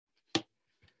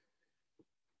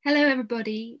Hello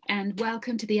everybody and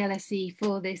welcome to the LSE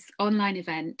for this online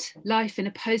event, Life in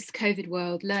a Post-COVID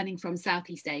World, Learning from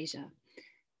Southeast Asia.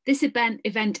 This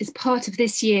event is part of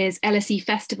this year's LSE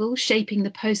Festival, Shaping the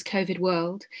Post-COVID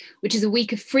World, which is a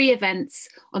week of free events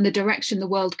on the direction the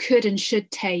world could and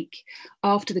should take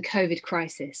after the COVID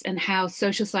crisis and how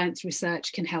social science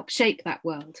research can help shape that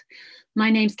world.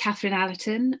 My name's Catherine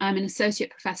Allerton. I'm an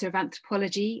Associate Professor of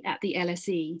Anthropology at the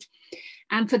LSE.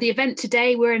 And for the event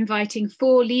today, we're inviting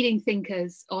 4 leading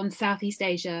thinkers on Southeast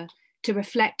Asia to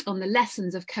reflect on the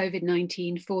lessons of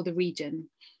COVID-19 for the region.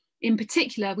 In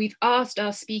particular, we've asked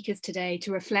our speakers today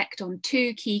to reflect on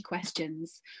 2 key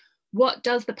questions. What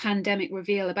does the pandemic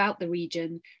reveal about the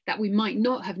region that we might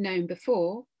not have known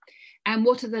before? And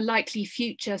what are the likely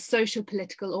future social,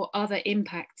 political, or other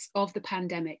impacts of the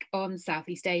pandemic on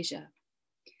Southeast Asia?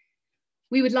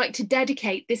 We would like to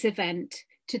dedicate this event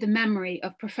to the memory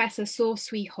of Professor Saw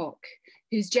Swee Hock,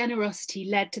 whose generosity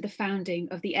led to the founding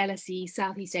of the LSE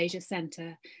Southeast Asia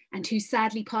Centre and who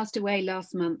sadly passed away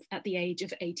last month at the age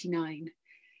of 89.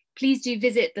 Please do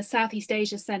visit the Southeast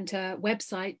Asia Centre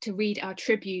website to read our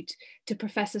tribute to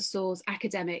Professor Saw's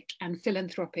academic and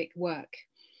philanthropic work.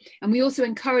 And we also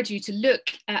encourage you to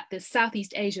look at the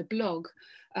Southeast Asia blog,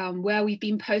 where we've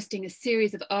been posting a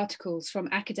series of articles from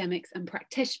academics and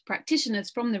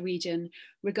practitioners from the region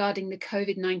regarding the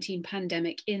COVID-19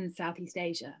 pandemic in Southeast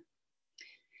Asia.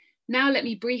 Now let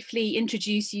me briefly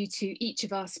introduce you to each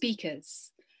of our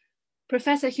speakers.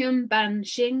 Professor Hyun Ban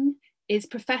Shin is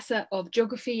Professor of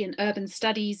Geography and Urban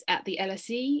Studies at the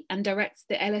LSE and directs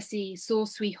the LSE Saw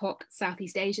Swee Hock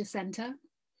Southeast Asia Centre.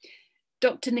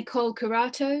 Dr. Nicole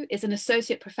Curato is an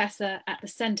Associate Professor at the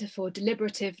Centre for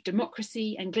Deliberative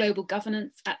Democracy and Global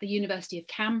Governance at the University of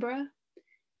Canberra.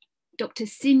 Dr.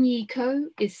 Sin Yee Koh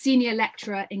is Senior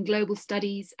Lecturer in Global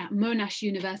Studies at Monash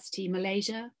University,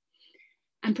 Malaysia.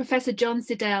 And Professor John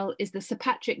Sidel is the Sir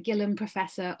Patrick Gillam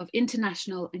Professor of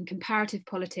International and Comparative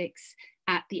Politics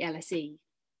at the LSE.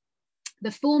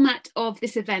 The format of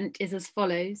this event is as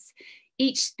follows.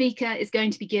 Each speaker is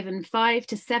going to be given 5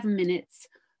 to 7 minutes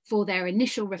for their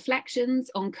initial reflections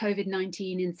on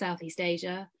COVID-19 in Southeast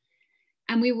Asia.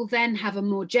 And we will then have a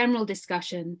more general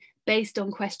discussion based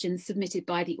on questions submitted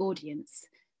by the audience.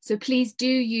 So please do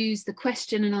use the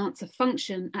question and answer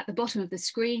function at the bottom of the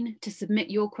screen to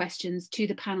submit your questions to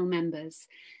the panel members.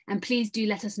 And please do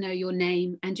let us know your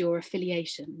name and your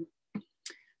affiliation.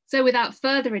 So without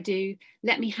further ado,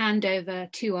 let me hand over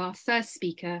to our first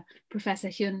speaker, Professor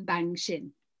Hyun Ban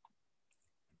Shin.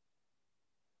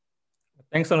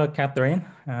 Thanks a lot, Catherine.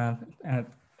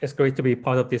 It's great to be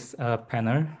part of this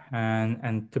panel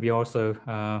and to be also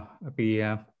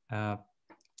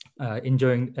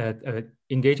enjoying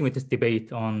engaging with this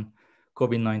debate on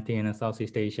COVID-19 and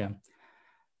Southeast Asia.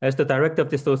 As the director of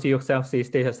the Socio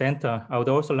Southeast Asia Center, I would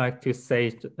also like to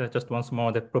say just once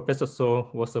more that Professor Saw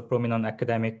was a prominent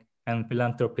academic and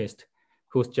philanthropist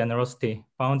whose generosity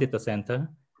founded the center,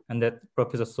 and that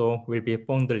Professor Saw will be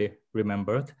fondly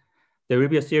remembered. There will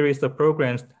be a series of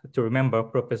programs to remember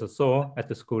Professor Saw at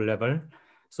the school level,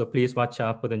 so please watch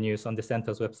out for the news on the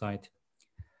center's website.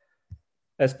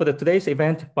 As for today's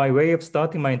event, by way of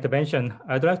starting my intervention,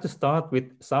 I'd like to start with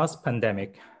SARS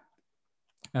pandemic,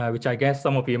 which I guess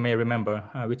some of you may remember,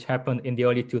 which happened in the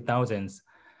early 2000s.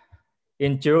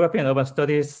 In Geography and Urban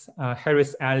Studies,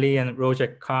 Harris Alley and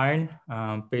Roger Kyle,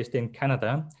 based in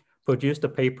Canada, produced a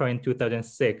paper in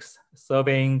 2006,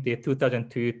 surveying the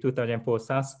 2002-2004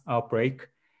 SARS outbreak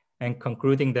and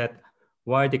concluding that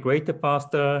while the greater,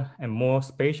 faster, and more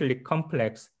spatially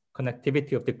complex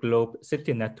connectivity of the globe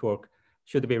city network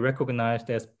should be recognized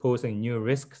as posing new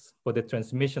risks for the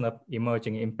transmission of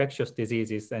emerging infectious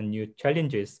diseases and new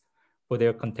challenges for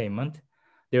their containment,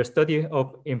 their study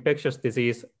of infectious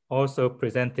disease also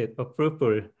presented a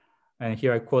fruitful, and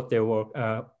here I quote their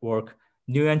work,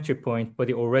 new entry point for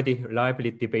the already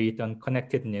lively debate on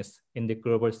connectedness in the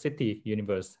global city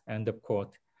universe, end of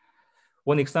quote.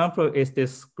 One example is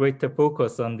this greater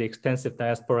focus on the extensive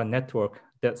diaspora network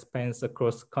that spans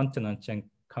across continents and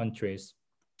countries.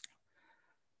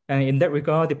 And in that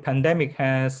regard, the pandemic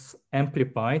has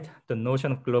amplified the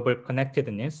notion of global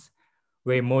connectedness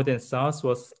way more than SARS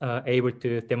was able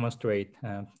to demonstrate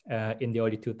in the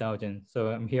early 2000s.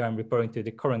 So here I'm referring to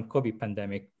the current COVID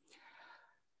pandemic.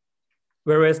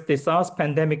 Whereas the SARS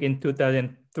pandemic in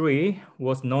 2003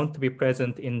 was known to be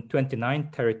present in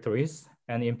 29 territories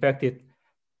and infected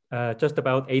just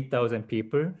about 8,000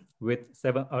 people with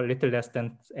a little less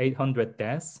than 800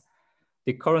 deaths.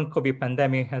 The current COVID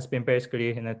pandemic has been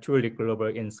basically truly global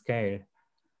in scale.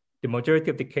 The majority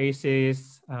of the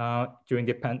cases during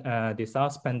the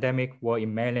SARS pandemic were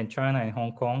in mainland China and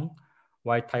Hong Kong,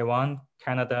 while Taiwan,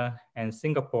 Canada, and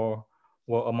Singapore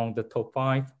were among the top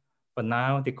 5. But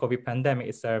now the COVID pandemic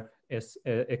itself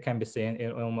it can be seen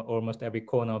in almost every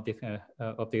corner of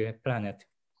the planet.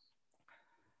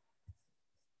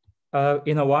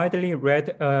 In a widely read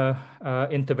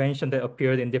intervention that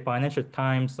appeared in the Financial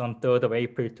Times on 3rd of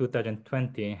April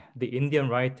 2020, the Indian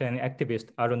writer and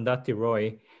activist Arundhati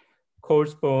Roy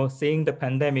calls for seeing the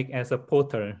pandemic as a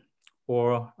portal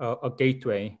or a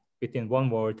gateway between one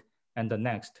world and the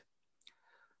next.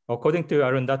 According to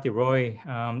Arundhati Roy,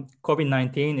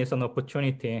 COVID-19 is an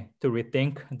opportunity to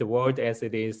rethink the world as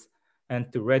it is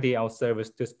and to ready ourselves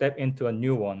to step into a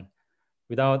new one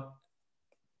without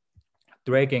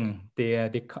dragging the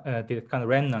kind of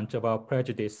remnant of our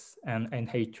prejudice and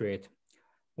hatred,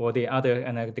 or the other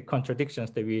the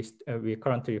contradictions that we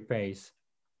currently face.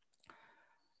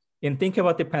 In thinking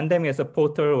about the pandemic as a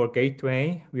portal or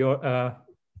gateway, we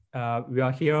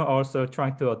are here also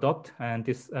trying to adopt, and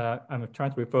this I'm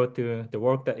trying to refer to the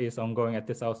work that is ongoing at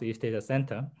the Southeast Asia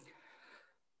Center.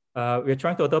 We're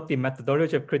trying to adopt the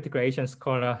methodology of critical Asian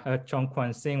scholar Chong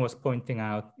Kwan Sing was pointing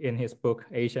out in his book,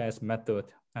 Asia as Method,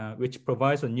 which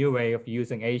provides a new way of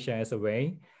using Asia as a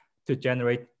way to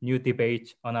generate new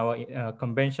debate on our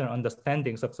conventional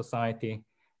understandings of society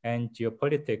and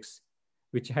geopolitics,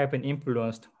 which have been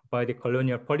influenced by the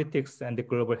colonial politics and the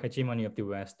global hegemony of the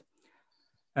West.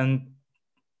 And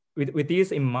with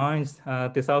these in mind,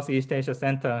 the Southeast Asia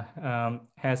Center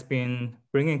has been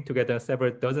bringing together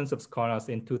several dozens of scholars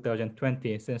in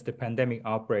 2020 since the pandemic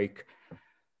outbreak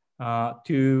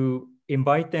to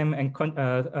invite them and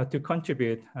to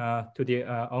contribute to the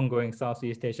ongoing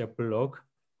Southeast Asia blog.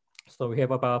 So we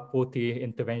have about 40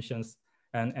 interventions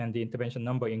and the intervention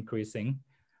number increasing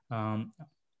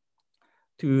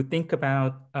to think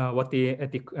about what the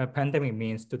pandemic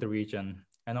means to the region,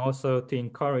 and also to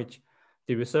encourage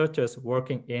the researchers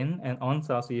working in and on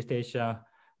Southeast Asia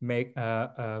make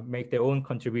their own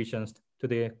contributions to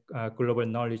the global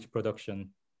knowledge production.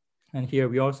 And here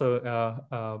we also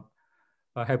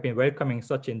have been welcoming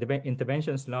such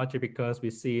interventions largely because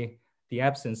we see the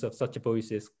absence of such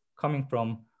voices coming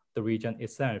from the region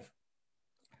itself.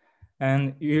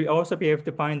 And you'll also be able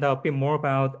to find out a bit more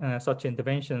about such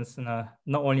interventions,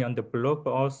 not only on the blog,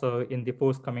 but also in the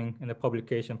forthcoming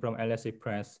publication from LSE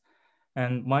Press.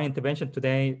 And my intervention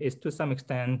today is to some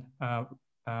extent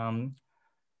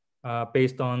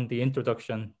based on the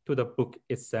introduction to the book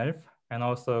itself, and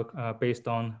also based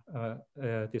on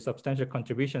the substantial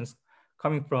contributions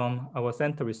coming from our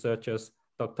center researchers,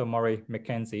 Dr. Murray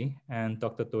McKenzie and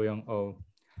Dr. Do-Young Oh.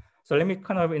 So let me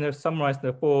kind of summarize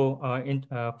the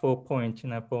four points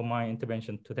for my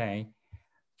intervention today.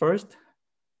 First,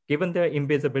 given their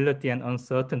invisibility and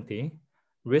uncertainty,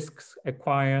 risks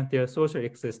acquire their social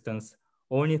existence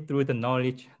only through the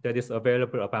knowledge that is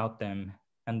available about them,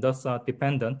 and thus are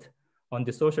dependent on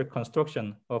the social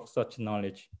construction of such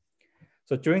knowledge.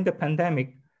 So during the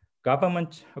pandemic,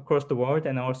 governments across the world,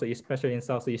 and also especially in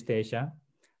Southeast Asia,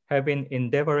 have been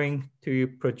endeavoring to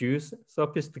produce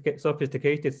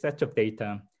sophisticated sets of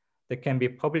data that can be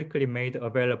publicly made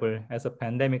available as a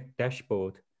pandemic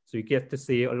dashboard. So you get to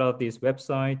see a lot of these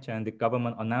websites and the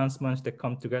government announcements that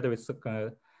come together with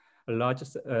a large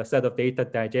set of data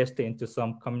digested into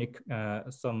some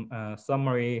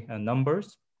summary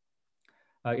numbers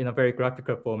in a very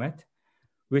graphical format,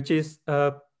 which is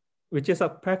a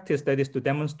practice that is to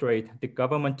demonstrate the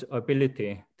government's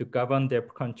ability to govern their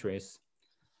countries.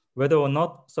 Whether or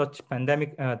not such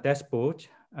pandemic dashboards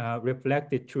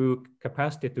reflect the true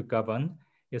capacity to govern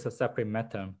is a separate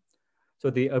matter. So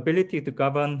the ability to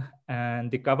govern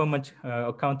and the government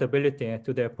accountability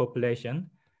to their population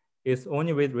is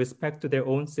only with respect to their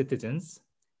own citizens.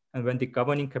 And when the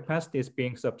governing capacity is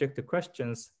being subject to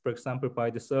questions, for example, by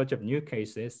the surge of new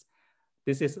cases,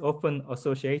 this is often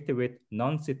associated with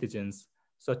non-citizens,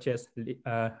 such as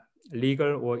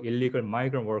legal or illegal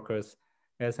migrant workers,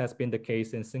 as has been the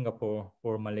case in Singapore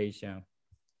or Malaysia.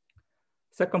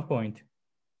 Second point,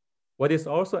 what is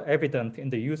also evident in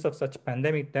the use of such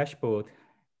pandemic dashboard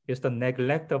is the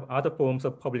neglect of other forms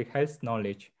of public health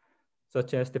knowledge,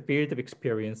 such as the field of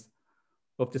experience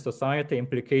of the societal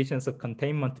implications of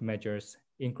containment measures,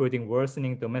 including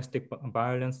worsening domestic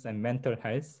violence and mental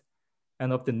health,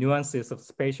 and of the nuances of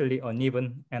spatially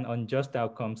uneven and unjust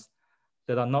outcomes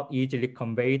that are not easily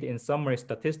conveyed in summary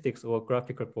statistics or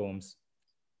graphical forms.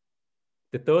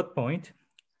 The third point,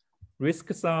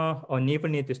 risks are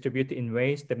unevenly distributed in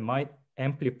ways that might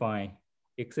amplify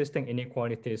existing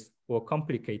inequalities or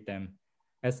complicate them,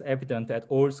 as evident at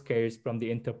all scales from the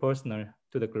interpersonal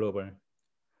to the global.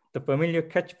 The familiar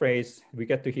catchphrase we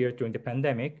get to hear during the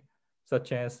pandemic,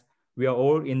 such as "we are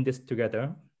all in this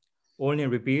together," only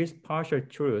reveals partial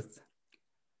truths.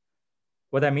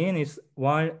 What I mean is,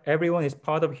 while everyone is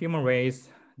part of human race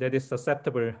that is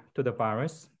susceptible to the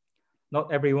virus,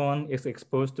 not everyone is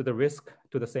exposed to the risk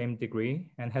to the same degree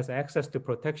and has access to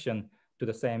protection to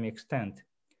the same extent.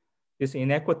 This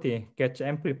inequity gets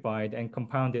amplified and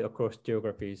compounded across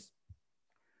geographies.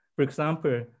 For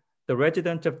example, the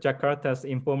residents of Jakarta's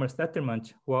informal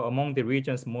settlement who are among the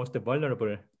regions most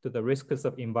vulnerable to the risks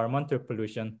of environmental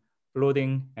pollution,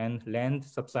 flooding, and land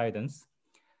subsidence,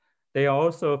 they are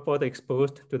also further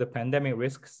exposed to the pandemic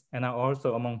risks and are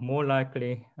also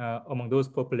among those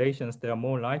populations that are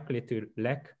more likely to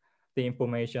lack the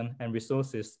information and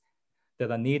resources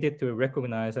that are needed to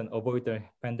recognize and avoid the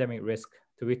pandemic risk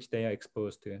to which they are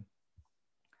exposed to.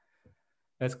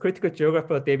 As critical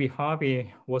geographer David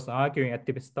Harvey was arguing at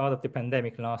the start of the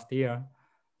pandemic last year,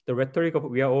 the rhetoric of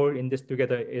 "we are all in this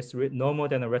together" is no more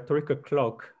than a rhetorical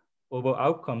cloak over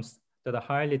outcomes that are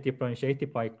highly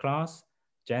differentiated by class,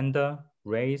 gender,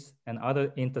 race, and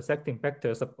other intersecting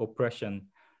factors of oppression,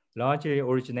 largely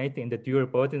originating in the dual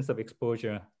burdens of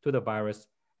exposure to the virus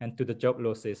and to the job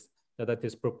losses that are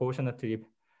disproportionately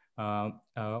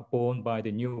borne by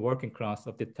the new working class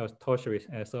of the tertiary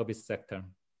service sector.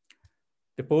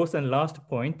 The fourth and last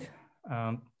point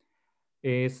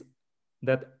is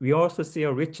that we also see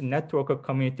a rich network of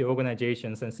community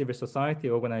organizations and civil society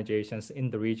organizations in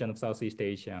the region of Southeast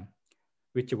Asia,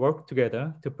 which work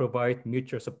together to provide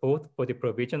mutual support for the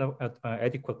provision of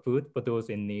adequate food for those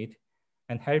in need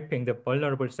and helping the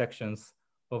vulnerable sections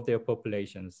of their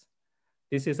populations.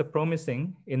 This is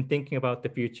promising in thinking about the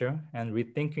future and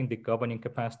rethinking the governing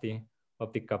capacity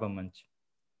of the government.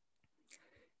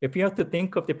 If you have to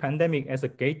think of the pandemic as a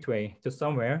gateway to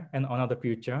somewhere and another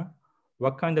future,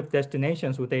 what kind of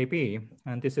destinations would they be?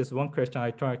 And this is one question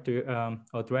I try to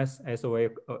address as a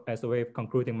way of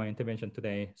concluding my intervention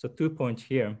today. So 2 points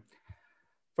here.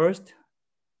 First,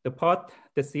 the part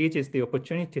that seizes the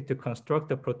opportunity to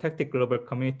construct a protected global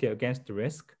community against the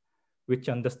risk, which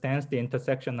understands the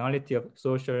intersectionality of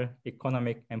social,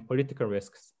 economic, and political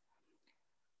risks.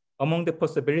 Among the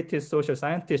possibilities social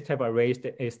scientists have raised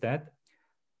is that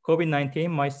COVID-19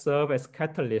 might serve as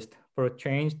catalyst for a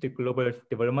change to global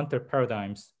developmental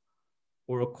paradigms,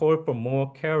 or a call for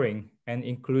more caring and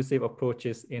inclusive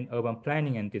approaches in urban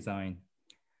planning and design.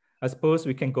 I suppose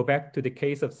we can go back to the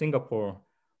case of Singapore,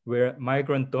 where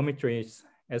migrant dormitories,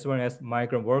 as well as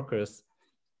migrant workers,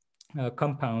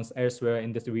 compounds elsewhere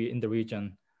in the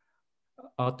region,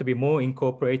 are to be more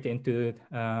incorporated into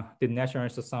the national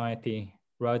society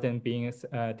rather than being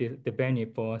the venue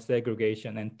for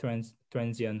segregation and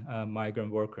transient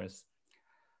migrant workers.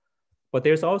 But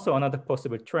there's also another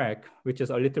possible track, which is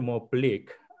a little more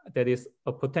bleak, that is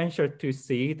a potential to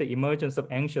see the emergence of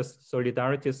anxious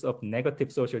solidarities of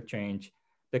negative social change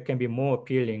that can be more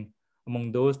appealing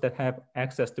among those that have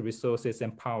access to resources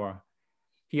and power.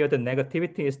 Here, the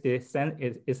negativity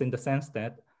is in the sense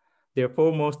that their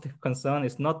foremost concern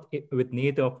is not with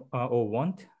need of or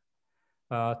want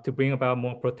to bring about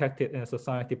more protected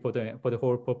society for the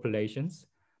whole populations,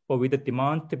 but with the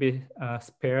demand to be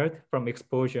spared from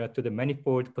exposure to the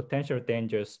manifold potential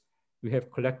dangers we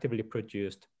have collectively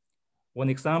produced. One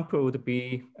example would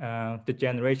be the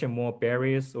generation more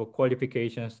barriers or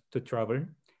qualifications to travel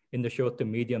in the short to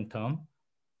medium term,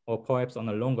 or perhaps on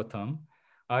a longer term,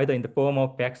 either in the form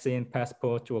of vaccine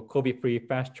passports or COVID-free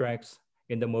fast tracks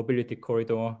in the mobility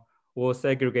corridor, or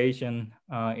segregation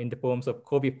in the forms of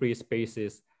COVID-free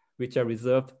spaces, which are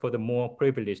reserved for the more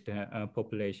privileged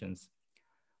populations.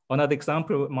 Another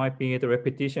example might be the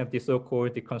repetition of the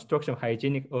so-called construction of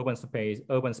hygienic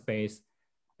urban space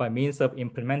by means of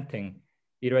implementing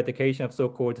eradication of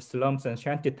so-called slums and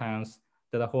shantytowns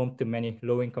that are home to many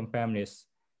low-income families,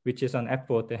 which is an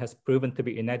effort that has proven to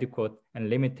be inadequate and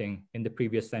limiting in the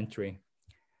previous century.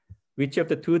 Which of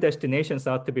the two destinations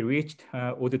are to be reached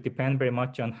would depend very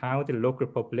much on how the local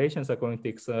populations are going to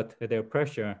exert their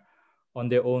pressure on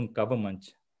their own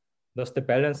government. Thus, the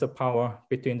balance of power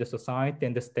between the society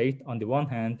and the state on the one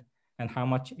hand, and how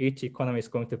much each economy is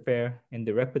going to fare in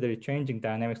the rapidly changing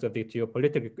dynamics of the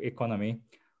geopolitical economy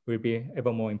will be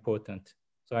ever more important.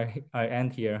 So I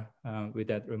end here with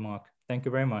that remark. Thank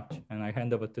you very much. And I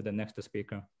hand over to the next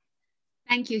speaker.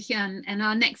 Thank you, Hyun. And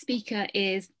our next speaker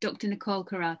is Dr. Nicole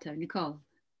Curato. Nicole.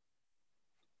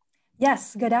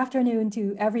 Yes, good afternoon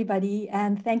to everybody.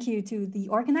 And thank you to the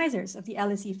organizers of the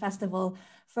LSE Festival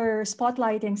for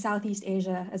spotlighting Southeast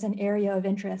Asia as an area of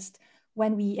interest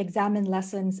when we examine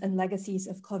lessons and legacies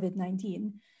of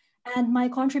COVID-19. And my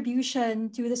contribution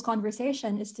to this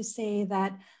conversation is to say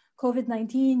that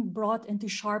COVID-19 brought into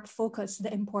sharp focus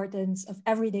the importance of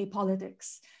everyday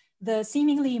politics, the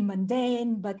seemingly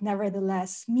mundane but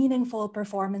nevertheless meaningful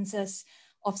performances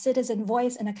of citizen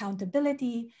voice and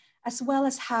accountability, as well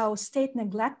as how state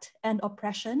neglect and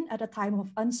oppression at a time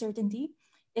of uncertainty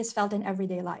is felt in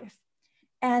everyday life.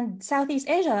 And Southeast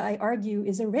Asia, I argue,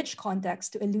 is a rich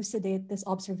context to elucidate this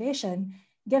observation,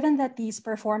 given that these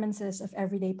performances of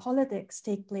everyday politics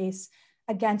take place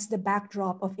against the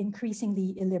backdrop of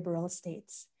increasingly illiberal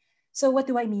states. So what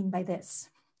do I mean by this?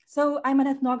 So I'm an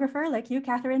ethnographer like you,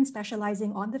 Catherine,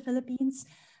 specializing on the Philippines.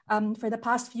 For the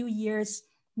past few years,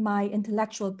 my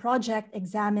intellectual project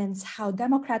examines how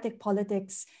democratic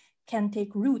politics can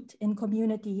take root in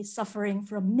communities suffering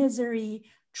from misery,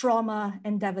 trauma,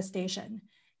 and devastation.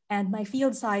 And my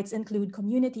field sites include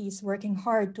communities working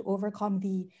hard to overcome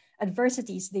the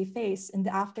adversities they face in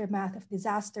the aftermath of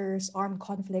disasters, armed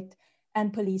conflict,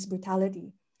 and police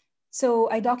brutality. So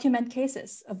I document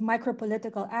cases of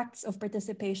micropolitical acts of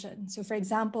participation. So for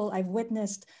example, I've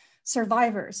witnessed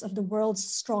survivors of the world's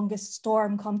strongest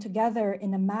storm come together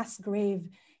in a mass grave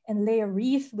and lay a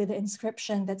wreath with the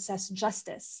inscription that says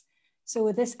justice.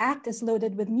 So this act is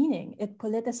loaded with meaning. It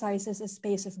politicizes a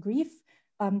space of grief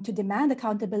to demand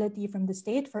accountability from the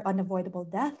state for unavoidable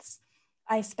deaths.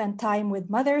 I spent time with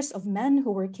mothers of men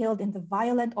who were killed in the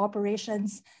violent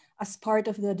operations as part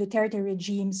of the Duterte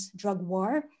regime's drug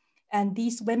war. And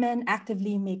these women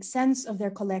actively make sense of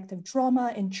their collective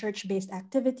trauma in church-based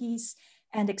activities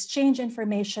and exchange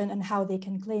information on how they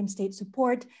can claim state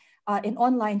support in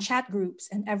online chat groups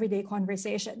and everyday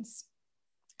conversations.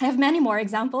 I have many more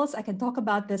examples. I can talk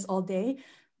about this all day.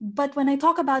 But when I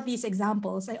talk about these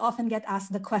examples, I often get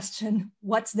asked the question,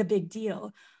 what's the big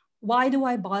deal? Why do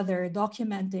I bother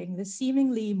documenting the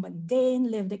seemingly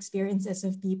mundane lived experiences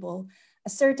of people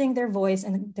asserting their voice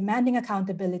and demanding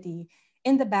accountability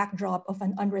in the backdrop of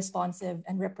an unresponsive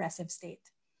and repressive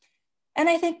state? And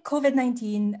I think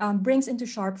COVID-19 brings into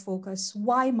sharp focus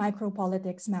why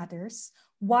micropolitics matters,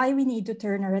 why we need to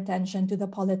turn our attention to the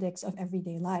politics of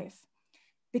everyday life.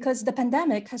 Because the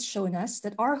pandemic has shown us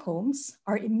that our homes,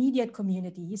 our immediate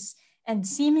communities, and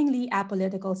seemingly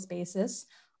apolitical spaces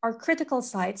are critical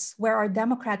sites where our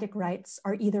democratic rights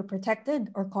are either protected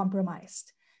or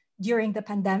compromised. During the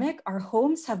pandemic, our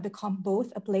homes have become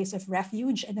both a place of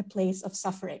refuge and a place of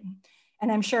suffering. And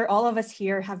I'm sure all of us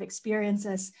here have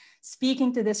experiences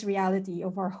speaking to this reality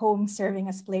of our home serving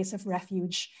as place of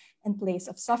refuge and place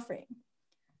of suffering.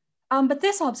 But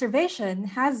this observation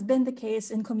has been the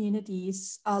case in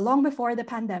communities long before the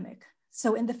pandemic.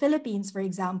 So in the Philippines, for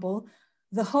example,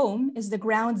 the home is the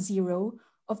ground zero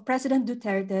of President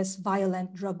Duterte's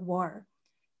violent drug war.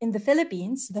 In the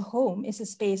Philippines, the home is a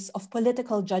space of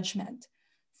political judgment.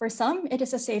 For some, it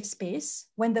is a safe space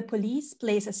when the police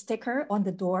place a sticker on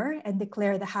the door and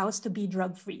declare the house to be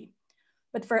drug-free.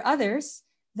 But for others,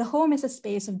 the home is a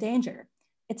space of danger.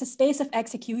 It's a space of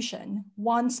execution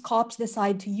once cops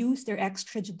decide to use their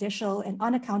extrajudicial and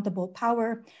unaccountable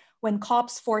power, when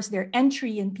cops force their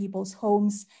entry in people's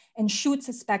homes and shoot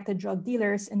suspected drug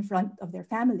dealers in front of their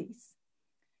families.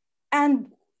 And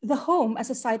the home as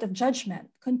a site of judgment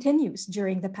continues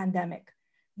during the pandemic.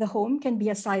 The home can be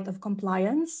a site of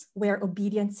compliance where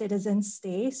obedient citizens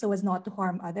stay so as not to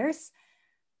harm others.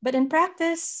 But in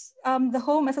practice, the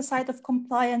home as a site of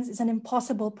compliance is an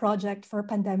impossible project for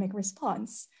pandemic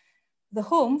response. The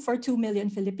home for 2 million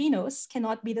Filipinos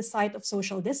cannot be the site of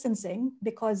social distancing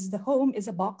because the home is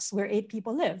a box where 8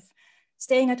 people live.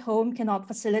 Staying at home cannot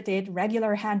facilitate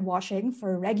regular hand washing,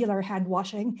 for regular hand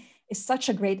washing is such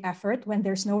a great effort when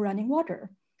there's no running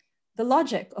water. The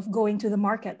logic of going to the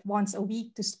market once a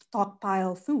week to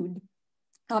stockpile food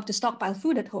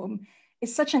at home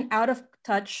is such an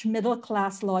out-of-touch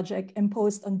middle-class logic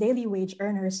imposed on daily wage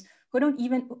earners who don't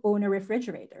even own a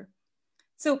refrigerator.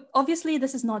 So obviously,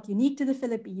 this is not unique to the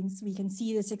Philippines. We can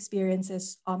see these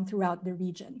experiences throughout the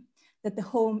region, that the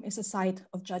home is a site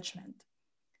of judgment.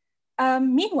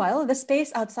 Meanwhile, the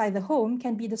space outside the home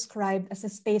can be described as a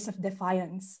space of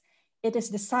defiance. It is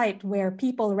the site where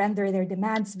people render their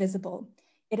demands visible.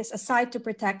 It is a site to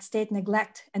protect state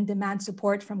neglect and demand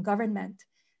support from government.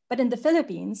 But in the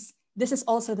Philippines, this is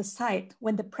also the site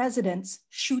when the president's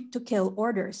shoot to kill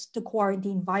orders to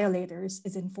quarantine violators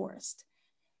is enforced.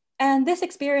 And this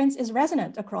experience is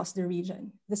resonant across the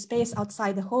region, the space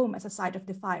outside the home as a site of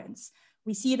defiance.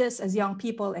 We see this as young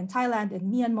people in Thailand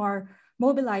and Myanmar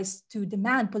mobilized to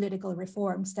demand political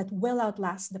reforms that will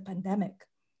outlast the pandemic.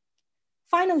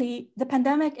 Finally, the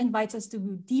pandemic invites us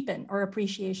to deepen our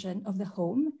appreciation of the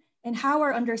home and how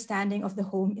our understanding of the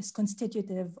home is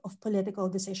constitutive of political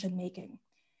decision-making.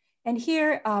 And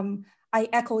here, I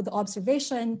echo the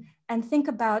observation and think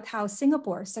about how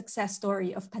Singapore's success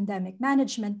story of pandemic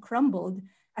management crumbled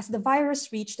as the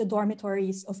virus reached the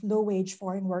dormitories of low-wage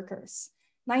foreign workers.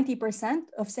 90%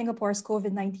 of Singapore's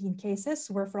COVID-19 cases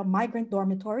were from migrant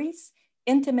dormitories,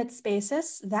 intimate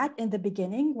spaces that in the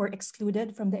beginning were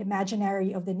excluded from the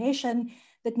imaginary of the nation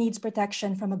that needs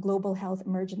protection from a global health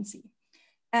emergency.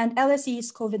 And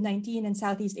LSE's COVID-19 and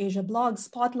Southeast Asia blog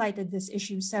spotlighted this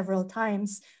issue several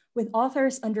times, with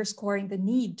authors underscoring the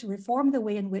need to reform the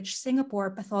way in which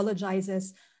Singapore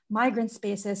pathologizes migrant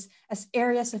spaces as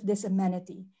areas of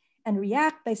disamenity and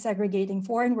react by segregating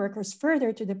foreign workers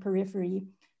further to the periphery,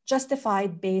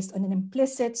 justified based on an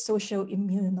implicit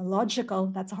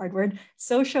socio-immunological, that's a hard word,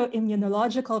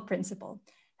 socio-immunological principle.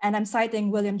 And I'm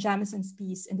citing William Jamison's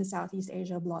piece in the Southeast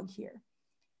Asia blog here.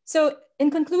 So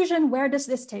in conclusion, where does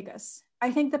this take us?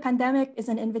 I think the pandemic is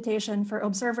an invitation for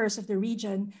observers of the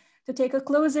region to take a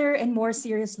closer and more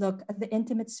serious look at the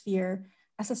intimate sphere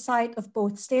as a site of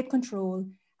both state control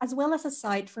as well as a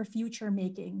site for future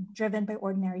making driven by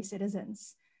ordinary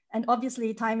citizens. And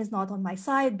obviously time is not on my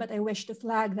side, but I wish to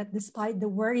flag that despite the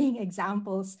worrying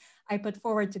examples I put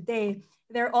forward today,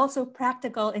 there are also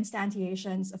practical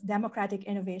instantiations of democratic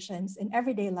innovations in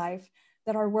everyday life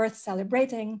that are worth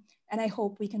celebrating. And I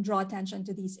hope we can draw attention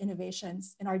to these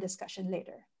innovations in our discussion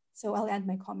later. So I'll end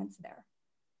my comments there.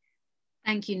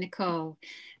 Thank you, Nicole.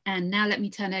 And now let me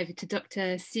turn over to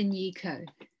Dr. Sin Yee Koh.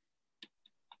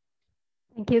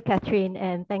 Thank you, Catherine,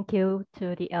 and thank you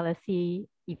to the LSE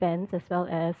events as well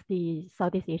as the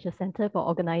Southeast Asia Center for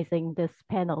organizing this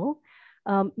panel.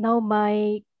 Now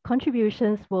my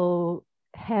contributions will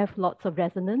have lots of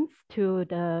resonance to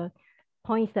the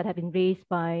points that have been raised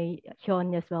by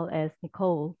Hyun as well as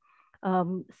Nicole.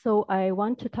 So I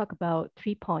want to talk about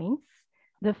 3 points.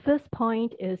 The first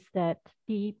point is that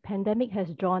the pandemic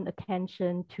has drawn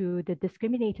attention to the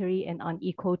discriminatory and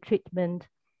unequal treatment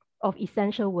of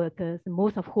essential workers,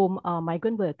 most of whom are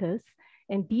migrant workers.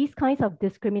 And these kinds of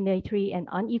discriminatory and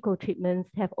unequal treatments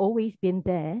have always been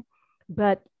there,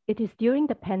 but it is during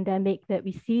the pandemic that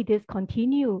we see this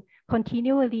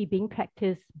continually being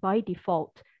practiced by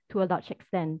default to a large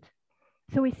extent.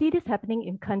 So we see this happening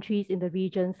in countries in the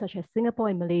region such as Singapore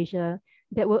and Malaysia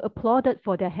that were applauded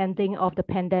for their handling of the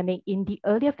pandemic in the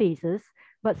earlier phases,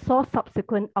 but saw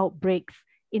subsequent outbreaks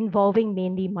involving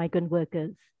mainly migrant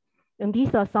workers. And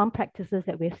these are some practices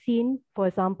that we've seen, for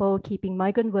example, keeping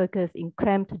migrant workers in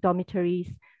cramped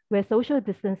dormitories where social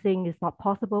distancing is not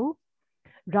possible,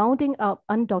 rounding up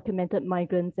undocumented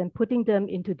migrants and putting them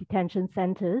into detention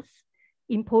centers,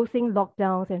 imposing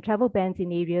lockdowns and travel bans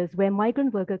in areas where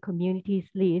migrant worker communities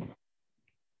live,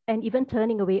 and even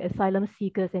turning away asylum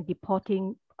seekers and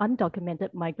deporting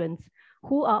undocumented migrants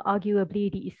who are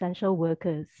arguably the essential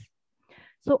workers.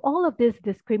 So all of these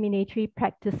discriminatory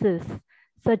practices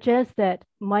suggest that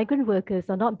migrant workers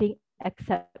are not being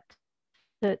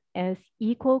accepted as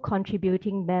equal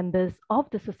contributing members of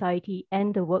the society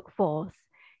and the workforce,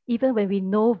 even when we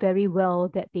know very well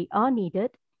that they are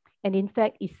needed and in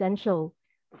fact essential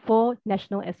for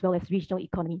national as well as regional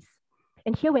economies.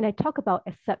 And here when I talk about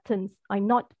acceptance, I'm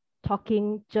not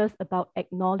talking just about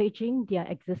acknowledging their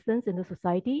existence in the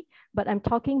society, but I'm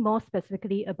talking more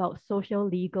specifically about social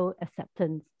legal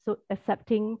acceptance. So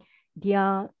accepting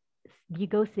their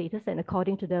legal status and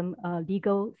according to them,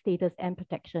 legal status and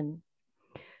protection.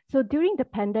 So during the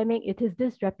pandemic, it is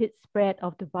this rapid spread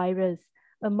of the virus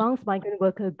amongst migrant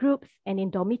worker groups and in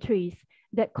dormitories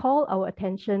that call our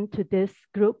attention to this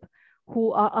group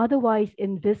who are otherwise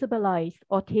invisibilized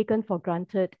or taken for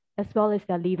granted, as well as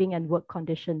their living and work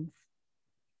conditions.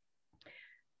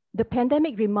 The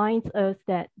pandemic reminds us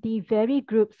that the very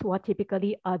groups who are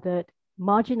typically othered,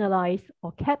 marginalized,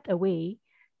 or kept away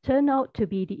turn out to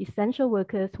be the essential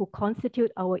workers who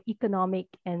constitute our economic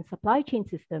and supply chain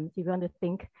systems, if you want to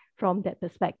think from that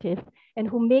perspective, and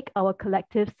who make our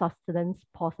collective sustenance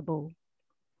possible.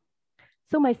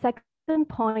 So my second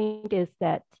point is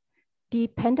that the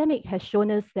pandemic has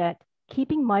shown us that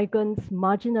keeping migrants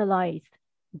marginalized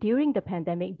during the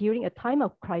pandemic, during a time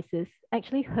of crisis,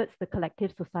 actually hurts the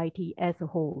collective society as a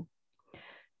whole.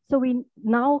 So we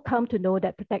now come to know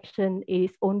that protection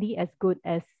is only as good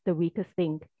as the weakest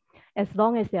link. As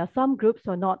long as there are some groups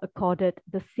who are not accorded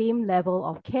the same level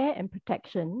of care and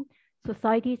protection,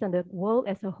 societies and the world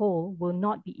as a whole will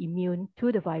not be immune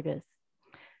to the virus.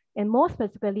 And more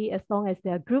specifically, as long as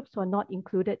there are groups who are not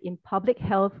included in public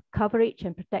health coverage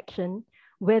and protection,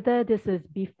 whether this is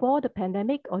before the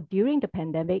pandemic or during the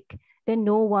pandemic, then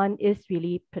no one is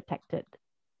really protected.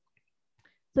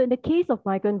 So in the case of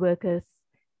migrant workers,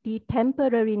 the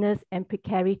temporariness and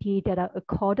precarity that are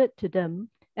accorded to them,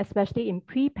 especially in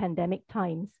pre-pandemic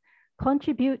times,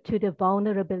 contribute to the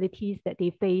vulnerabilities that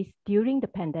they face during the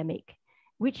pandemic,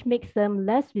 which makes them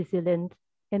less resilient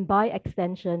and by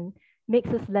extension, makes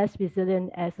us less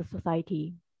resilient as a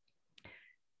society.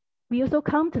 We also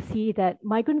come to see that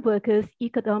migrant workers'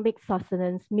 economic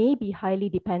sustenance may be highly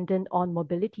dependent on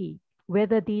mobility,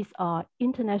 whether these are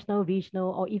international,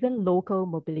 regional, or even local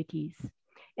mobilities.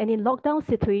 And in lockdown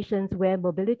situations where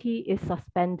mobility is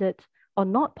suspended or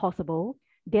not possible,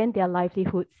 then their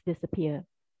livelihoods disappear.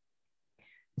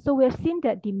 So we have seen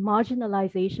that the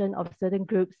marginalization of certain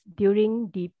groups during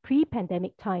the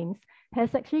pre-pandemic times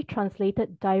has actually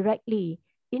translated directly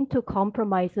into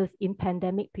compromises in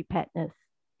pandemic preparedness.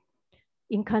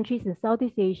 In countries in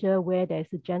Southeast Asia where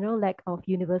there's a general lack of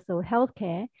universal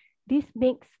healthcare, this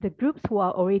makes the groups who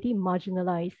are already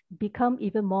marginalized become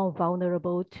even more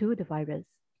vulnerable to the virus.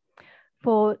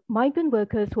 For migrant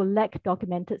workers who lack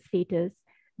documented status,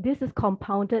 this is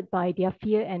compounded by their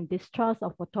fear and distrust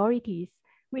of authorities,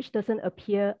 which doesn't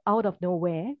appear out of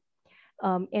nowhere.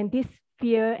 And this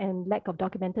fear and lack of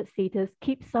documented status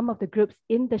keeps some of the groups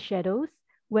in the shadows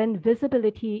when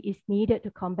visibility is needed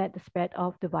to combat the spread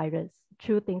of the virus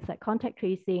through things like contact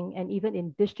tracing and even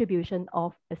in distribution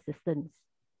of assistance.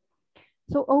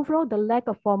 So overall, the lack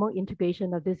of formal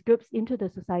integration of these groups into the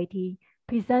society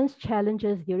presents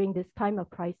challenges during this time of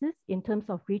crisis in terms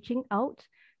of reaching out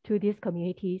to these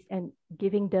communities and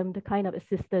giving them the kind of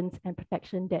assistance and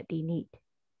protection that they need.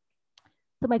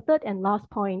 So my third and last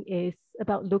point is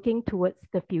about looking towards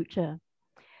the future.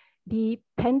 The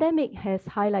pandemic has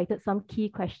highlighted some key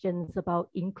questions about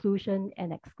inclusion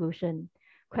and exclusion,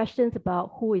 questions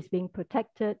about who is being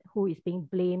protected, who is being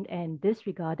blamed and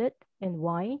disregarded, and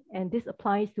why. And this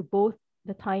applies to both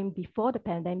the time before the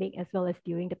pandemic as well as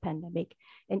during the pandemic,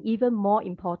 and even more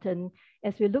important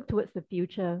as we look towards the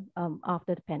future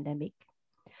after the pandemic.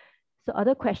 So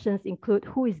other questions include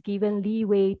who is given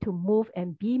leeway to move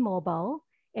and be mobile,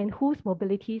 and whose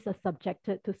mobilities are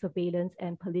subjected to surveillance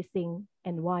and policing,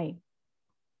 and why.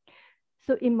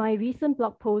 So in my recent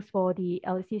blog post for the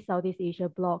LSE Southeast Asia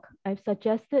blog, I've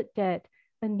suggested that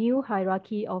a new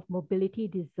hierarchy of mobility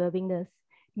deservingness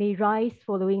may rise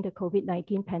following the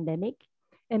COVID-19 pandemic.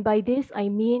 And by this, I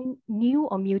mean new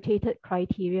or mutated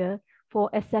criteria for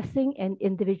assessing an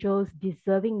individual's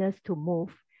deservingness to move,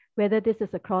 whether this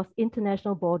is across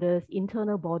international borders,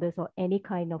 internal borders, or any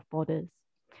kind of borders.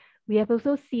 We have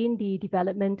also seen the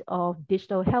development of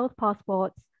digital health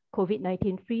passports,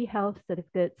 COVID-19 free health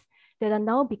certificates that are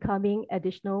now becoming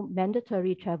additional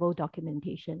mandatory travel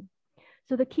documentation.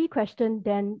 So the key question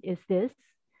then is this: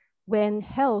 when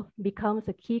health becomes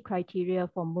a key criteria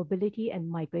for mobility and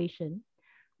migration,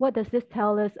 what does this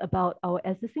tell us about our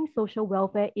existing social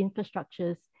welfare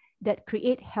infrastructures that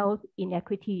create health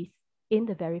inequities in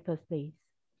the very first place?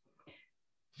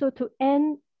 So to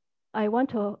end, I want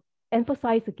to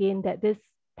emphasize again that this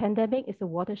pandemic is a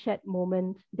watershed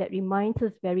moment that reminds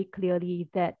us very clearly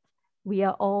that we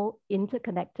are all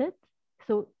interconnected.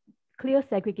 So clear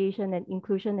segregation and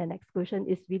inclusion and exclusion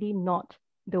is really not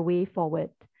the way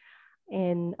forward.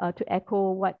 And to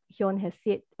echo what Hyun has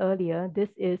said earlier, this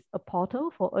is a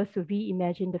portal for us to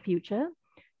reimagine the future,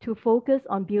 to focus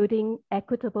on building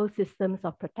equitable systems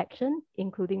of protection,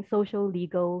 including social,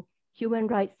 legal, human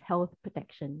rights, health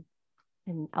protection.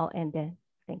 And I'll end there.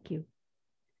 Thank you.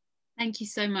 Thank you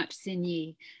so much, Sin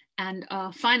Yee. And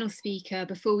our final speaker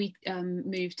before we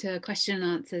move to question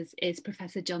and answers is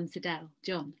Professor John Sidel.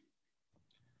 John.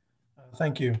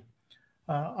 Thank you.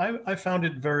 I found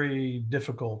it very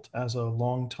difficult as a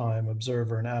longtime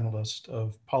observer and analyst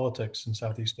of politics in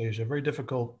Southeast Asia, very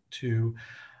difficult to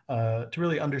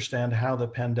really understand how the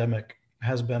pandemic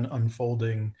has been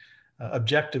unfolding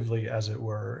objectively, as it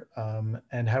were,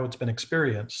 and how it's been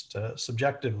experienced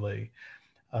subjectively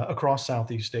across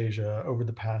Southeast Asia over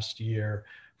the past year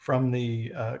from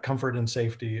the comfort and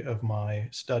safety of my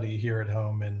study here at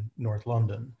home in North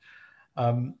London.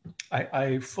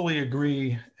 I fully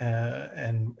agree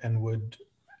and would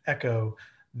echo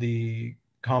the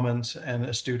comments and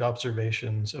astute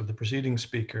observations of the preceding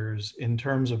speakers in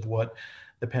terms of what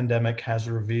the pandemic has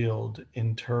revealed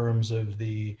in terms of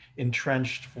the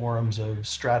entrenched forms of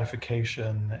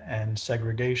stratification and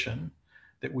segregation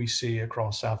that we see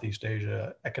across Southeast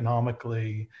Asia,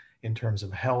 economically, in terms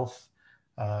of health,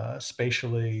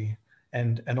 spatially,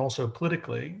 and also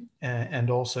politically, and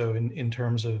also in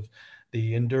terms of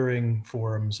the enduring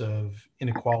forms of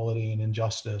inequality and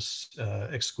injustice,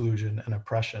 exclusion and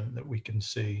oppression that we can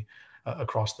see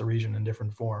across the region in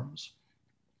different forms.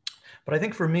 But I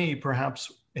think for me,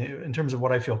 perhaps in terms of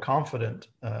what I feel confident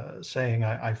saying,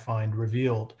 I find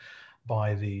revealed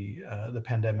by the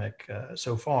pandemic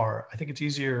so far, I think it's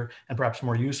easier and perhaps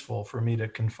more useful for me to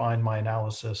confine my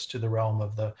analysis to the realm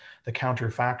of the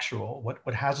counterfactual,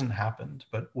 what hasn't happened,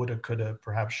 but woulda, coulda,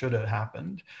 perhaps shoulda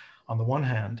happened on the one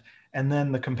hand, and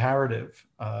then the comparative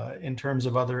in terms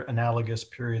of other analogous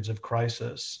periods of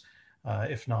crisis,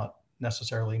 if not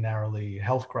necessarily narrowly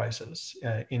health crisis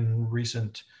in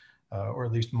recent or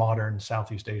at least modern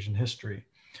Southeast Asian history.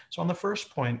 So on the first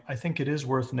point, I think it is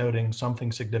worth noting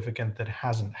something significant that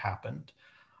hasn't happened.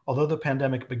 Although the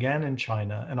pandemic began in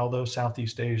China, and although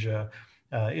Southeast Asia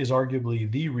is arguably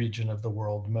the region of the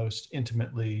world most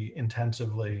intimately,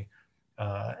 intensively,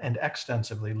 and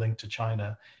extensively linked to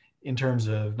China in terms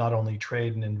of not only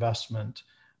trade and investment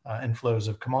and flows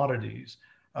of commodities,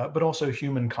 but also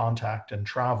human contact and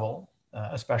travel,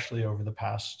 especially over the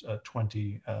past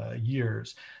 20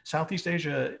 years. Southeast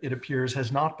Asia, it appears,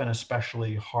 has not been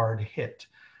especially hard hit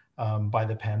by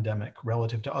the pandemic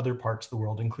relative to other parts of the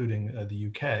world, including the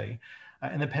UK.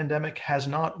 And the pandemic has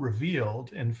not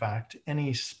revealed, in fact,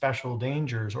 any special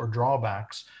dangers or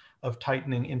drawbacks of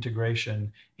tightening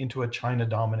integration into a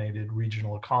China-dominated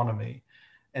regional economy.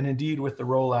 And indeed, with the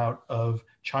rollout of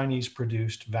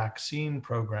Chinese-produced vaccine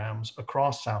programs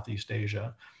across Southeast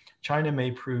Asia, China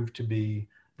may prove to be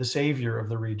the savior of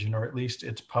the region, or at least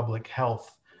its public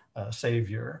health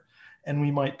savior. And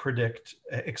we might predict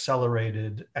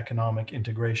accelerated economic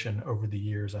integration over the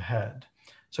years ahead.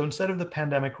 So instead of the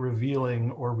pandemic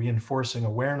revealing or reinforcing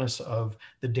awareness of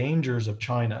the dangers of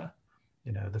China,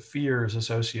 the fears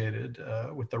associated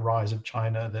with the rise of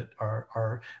China that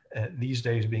are these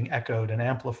days being echoed and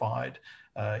amplified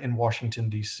in Washington,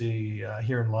 D.C.,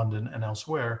 here in London and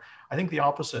elsewhere, I think the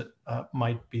opposite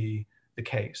might be the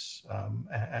case,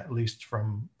 at least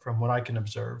from what I can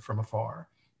observe from afar.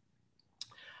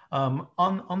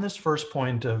 On this first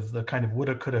point of the kind of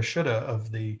woulda, coulda, shoulda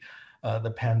of the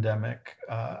pandemic,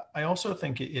 I also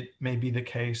think it may be the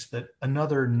case that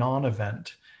another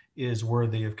non-event is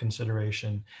worthy of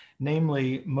consideration,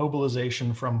 namely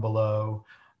mobilization from below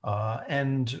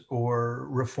and or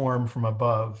reform from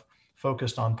above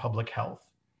focused on public health.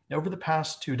 Over the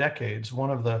past 2 decades,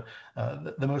 one of the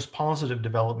most positive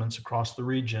developments across the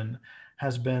region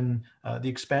has been the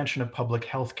expansion of public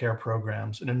health care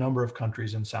programs in a number of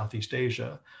countries in Southeast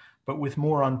Asia, but with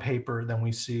more on paper than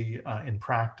we see in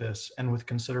practice, and with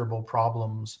considerable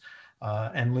problems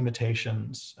and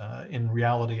limitations in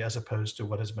reality as opposed to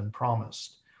what has been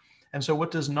promised. And so what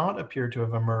does not appear to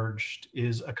have emerged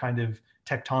is a kind of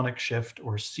tectonic shift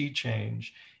or sea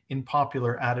change in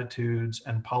popular attitudes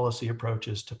and policy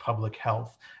approaches to public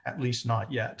health, at least not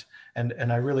yet.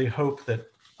 And I really hope that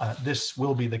this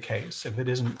will be the case, if it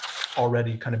isn't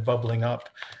already kind of bubbling up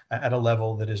at a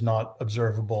level that is not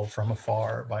observable from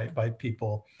afar by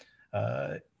people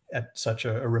at such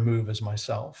a remove as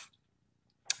myself.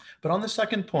 But on the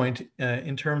second point,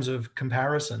 in terms of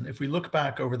comparison, if we look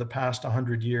back over the past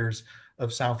 100 years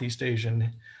of Southeast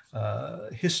Asian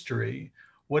history,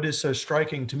 what is so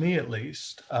striking to me, at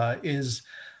least, is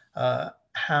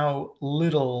how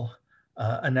little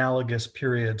analogous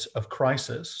periods of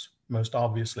crisis, most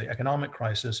obviously economic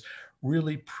crisis,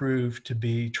 really proved to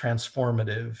be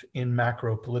transformative in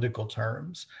macro political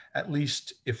terms, at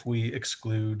least if we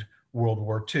exclude World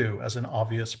War II as an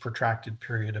obvious protracted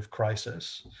period of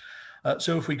crisis.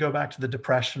 So if we go back to the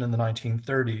Depression in the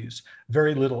 1930s,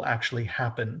 very little actually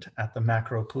happened at the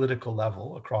macro political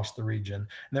level across the region. And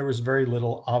there was very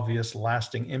little obvious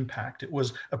lasting impact. It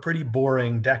was a pretty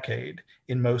boring decade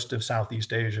in most of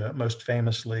Southeast Asia, most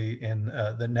famously in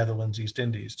the Netherlands, East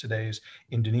Indies, today's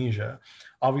Indonesia.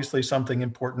 Obviously, something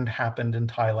important happened in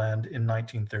Thailand in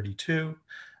 1932,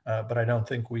 but I don't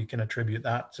think we can attribute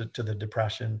that to the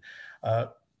Depression.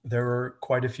 There were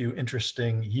quite a few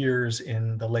interesting years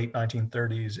in the late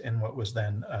 1930s in what was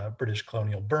then British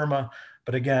colonial Burma.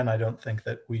 But again, I don't think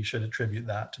that we should attribute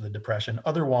that to the Depression.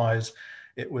 Otherwise,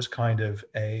 it was kind of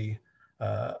a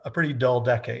pretty dull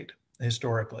decade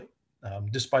historically,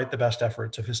 despite the best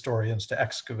efforts of historians to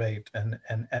excavate and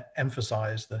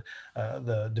emphasize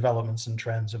the developments and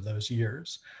trends of those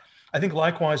years. I think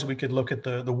likewise, we could look at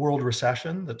the world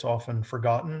recession that's often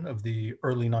forgotten of the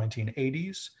early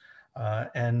 1980s.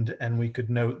 And we could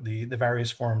note the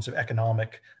various forms of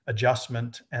economic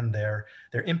adjustment and their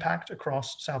impact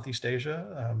across Southeast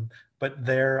Asia. But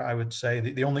there, I would say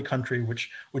the only country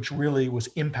which really was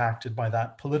impacted by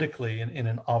that politically in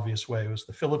an obvious way was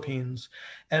the Philippines,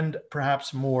 and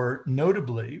perhaps more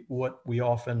notably, what we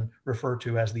often refer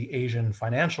to as the Asian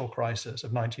financial crisis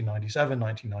of 1997,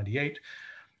 1998,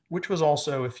 which was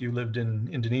also, if you lived in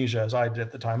Indonesia, as I did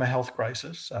at the time, a health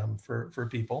crisis for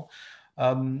people.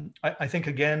 I think,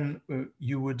 again,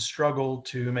 you would struggle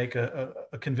to make a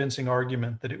convincing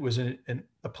argument that it was a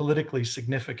politically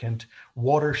significant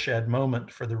watershed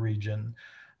moment for the region.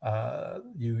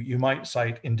 You might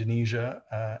cite Indonesia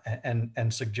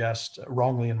and suggest,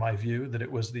 wrongly in my view, that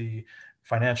it was the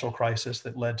financial crisis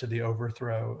that led to the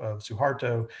overthrow of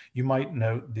Suharto. You might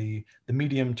note the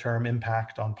medium-term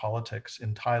impact on politics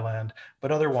in Thailand,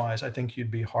 but otherwise, I think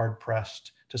you'd be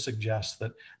hard-pressed to suggest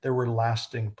that there were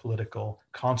lasting political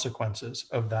consequences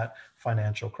of that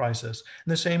financial crisis.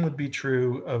 And the same would be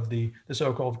true of the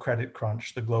so-called credit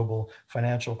crunch, the global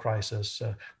financial crisis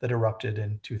that erupted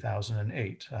in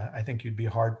 2008. I think you'd be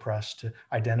hard-pressed to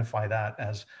identify that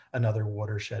as another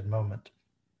watershed moment.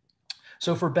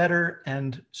 So for better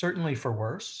and certainly for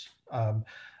worse,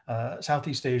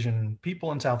 Southeast Asian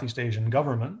people and Southeast Asian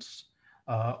governments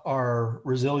are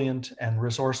resilient and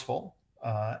resourceful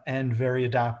and very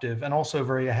adaptive and also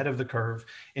very ahead of the curve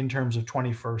in terms of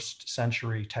 21st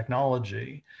century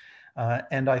technology.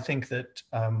 And I think that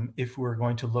if we're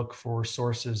going to look for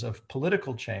sources of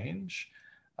political change,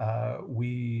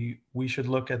 we should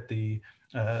look at the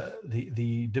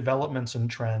developments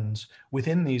and trends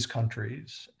within these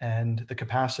countries and the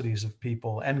capacities of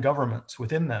people and governments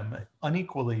within them,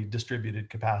 unequally distributed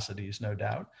capacities, no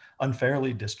doubt,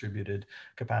 unfairly distributed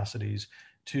capacities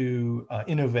to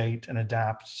innovate and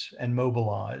adapt and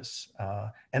mobilize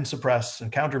and suppress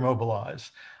and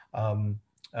counter-mobilize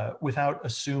without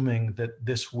assuming that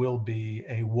this will be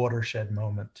a watershed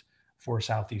moment for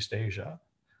Southeast Asia.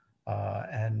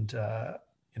 I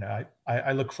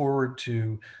look forward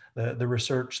to the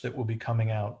research that will be coming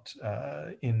out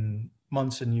in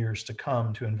months and years to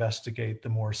come to investigate the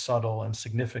more subtle and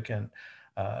significant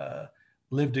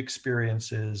lived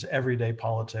experiences, everyday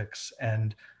politics,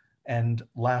 and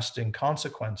lasting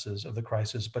consequences of the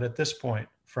crisis. But at this point,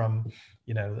 from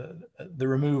the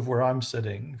remove where I'm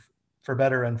sitting, for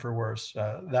better and for worse,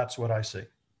 that's what I see.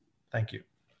 Thank you.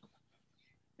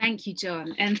 Thank you,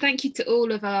 John. And thank you to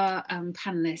all of our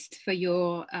panelists for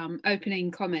your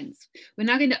opening comments. We're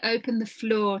now going to open the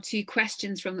floor to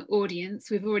questions from the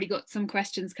audience. We've already got some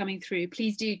questions coming through.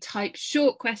 Please do type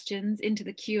short questions into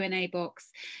the Q&A box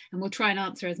and we'll try and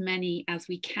answer as many as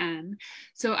we can.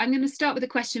 So I'm going to start with a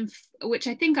question which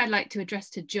I think I'd like to address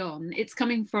to John. It's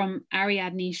coming from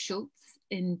Ariadne Schultz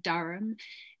in Durham,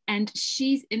 and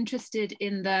she's interested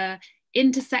in the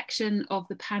intersection of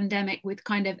the pandemic with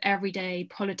kind of everyday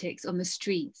politics on the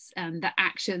streets and the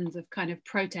actions of kind of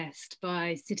protest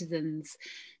by citizens,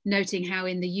 noting how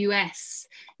in the US,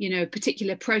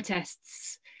 particular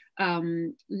protests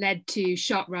led to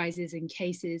sharp rises in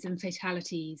cases and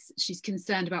fatalities. She's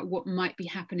concerned about what might be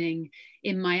happening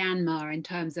in Myanmar in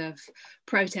terms of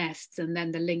protests and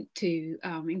then the link to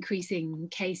increasing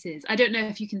cases. I don't know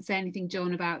if you can say anything,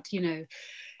 John, about,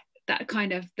 that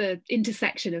kind of the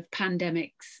intersection of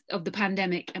the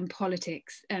pandemic and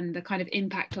politics and the kind of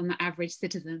impact on the average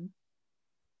citizen.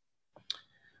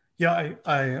 Yeah,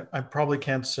 I probably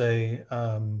can't say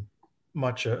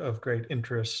much of great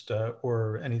interest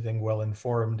or anything well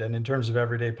informed. And in terms of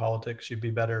everyday politics, you'd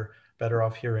be better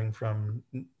off hearing from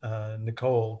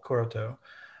Nicole Curato.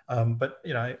 But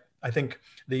I think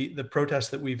the protests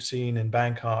that we've seen in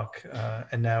Bangkok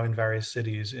and now in various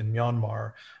cities in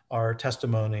Myanmar are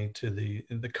testimony to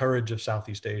the courage of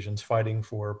Southeast Asians fighting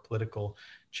for political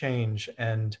change,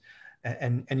 and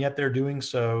yet they're doing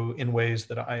so in ways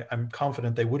that I'm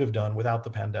confident they would have done without the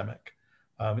pandemic.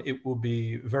 It will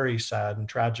be very sad and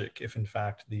tragic if, in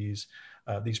fact, these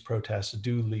protests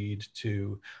do lead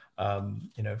to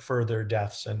further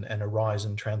deaths and a rise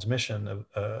in transmission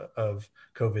of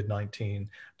COVID-19.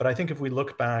 But I think if we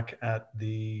look back at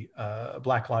the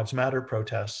Black Lives Matter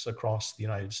protests across the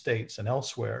United States and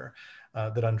elsewhere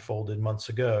that unfolded months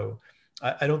ago,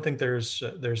 I don't think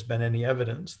there's been any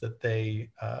evidence that they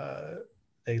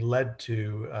led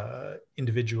to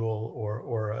individual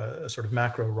or a sort of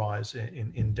macro rise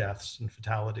in deaths and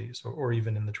fatalities, or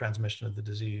even in the transmission of the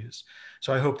disease.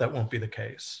 So I hope that won't be the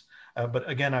case. But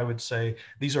again, I would say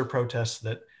these are protests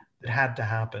that had to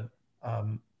happen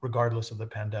regardless of the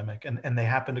pandemic, and they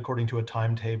happened according to a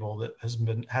timetable that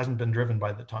hasn't been driven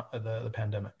by the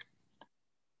pandemic.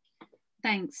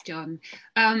 Thanks, John.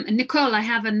 Nicole, I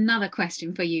have another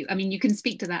question for you. I mean, you can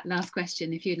speak to that last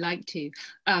question if you'd like to.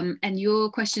 And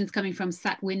your question is coming from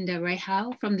Satwinder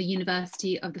Rahal from the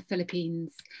University of the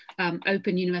Philippines,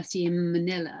 Open University in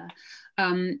Manila,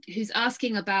 who's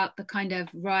asking about the kind of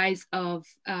rise of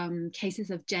cases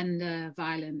of gender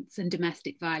violence and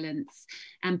domestic violence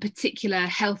and particular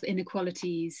health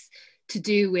inequalities to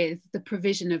do with the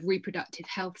provision of reproductive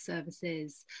health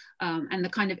services and the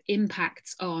kind of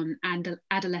impacts on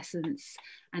adolescents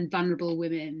and vulnerable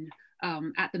women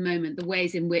at the moment, the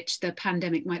ways in which the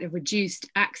pandemic might have reduced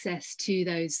access to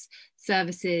those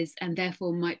services and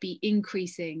therefore might be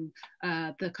increasing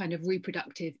the kind of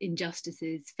reproductive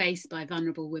injustices faced by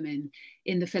vulnerable women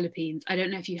in the Philippines. I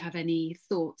don't know if you have any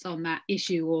thoughts on that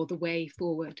issue or the way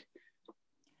forward.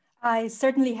 I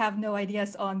certainly have no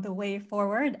ideas on the way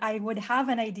forward. I would have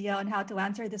an idea on how to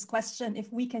answer this question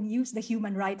if we can use the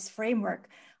human rights framework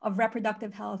of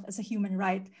reproductive health as a human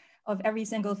right of every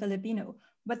single Filipino.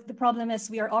 But the problem is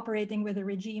we are operating with a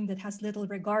regime that has little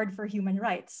regard for human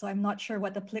rights. So I'm not sure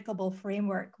what applicable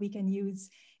framework we can use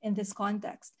in this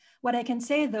context. What I can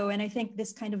say though, and I think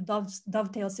this kind of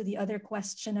dovetails to the other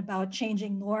question about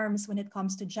changing norms when it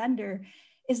comes to gender,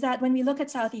 is that when we look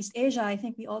at Southeast Asia, I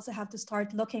think we also have to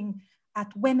start looking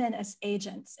at women as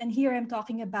agents. And here I'm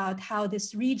talking about how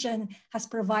this region has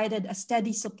provided a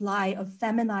steady supply of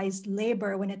feminized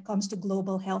labor when it comes to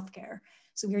global healthcare.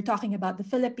 So we're talking about the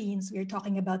Philippines, we're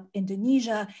talking about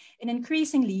Indonesia, and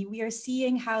increasingly we are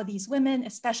seeing how these women,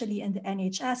 especially in the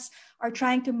NHS, are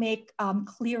trying to make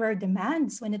clearer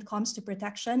demands when it comes to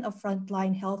protection of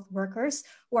frontline health workers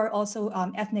who are also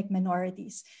ethnic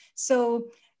minorities. So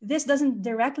this doesn't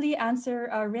directly answer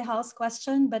Rihal's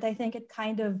question, but I think it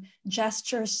kind of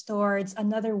gestures towards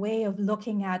another way of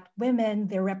looking at women,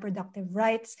 their reproductive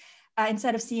rights.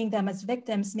 Instead of seeing them as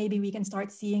victims, maybe we can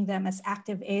start seeing them as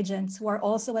active agents who are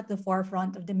also at the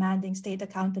forefront of demanding state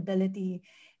accountability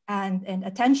and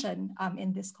attention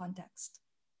in this context.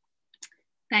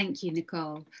 Thank you,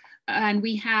 Nicole. And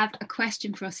we have a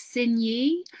question for Sin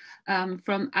Yee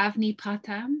from Avni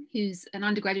Patam, who's an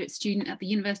undergraduate student at the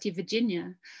University of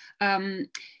Virginia,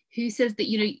 who says that,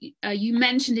 you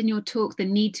mentioned in your talk the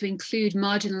need to include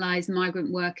marginalized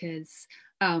migrant workers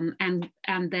and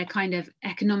their kind of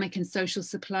economic and social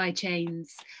supply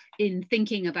chains in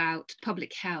thinking about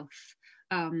public health.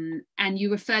 And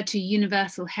you referred to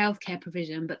universal healthcare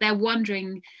provision, but they're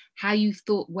wondering how you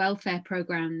thought welfare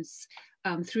programs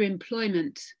through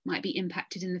employment might be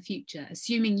impacted in the future,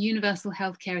 assuming universal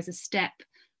healthcare is a step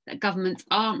that governments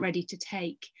aren't ready to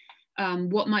take.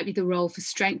 What might be the role for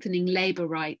strengthening labour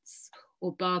rights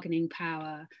or bargaining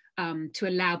power to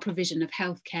allow provision of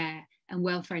healthcare and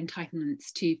welfare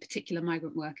entitlements to particular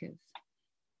migrant workers?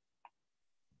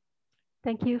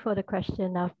 Thank you for the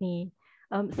question, Avni.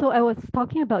 So I was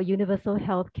talking about universal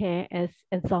healthcare as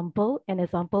an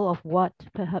example of what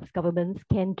perhaps governments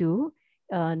can do,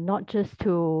 not just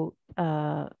to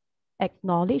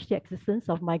acknowledge the existence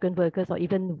of migrant workers or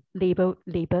even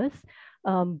laborers,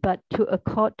 but to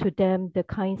accord to them the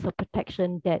kinds of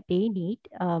protection that they need.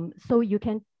 So you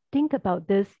can think about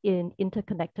this in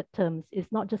interconnected terms. It's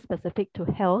not just specific to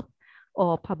health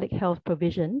or public health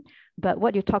provision, but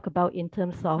what you talk about in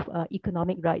terms of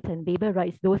economic rights and labor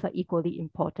rights, those are equally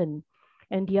important.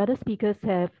 And the other speakers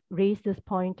have raised this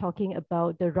point talking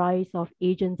about the rise of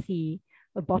agency,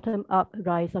 a bottom-up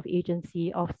rise of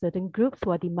agency of certain groups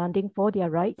who are demanding for their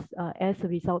rights as a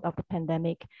result of the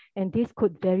pandemic. And this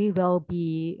could very well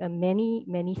be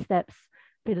many steps,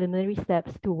 preliminary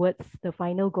steps towards the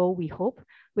final goal, we hope,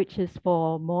 which is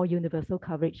for more universal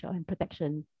coverage and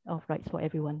protection of rights for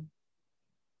everyone.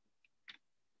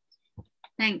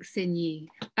 Thanks, Sin Yee.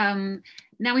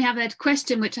 Now we have a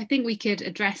question which I think we could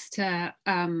address to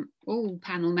all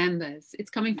panel members. It's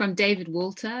coming from David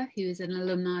Walter, who is an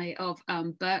alumni of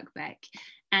Birkbeck,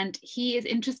 and he is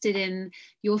interested in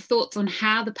your thoughts on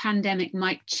how the pandemic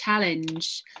might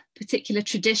challenge particular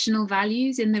traditional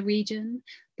values in the region,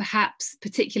 perhaps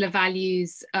particular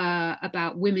values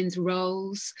about women's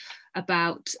roles,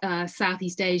 about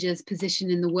Southeast Asia's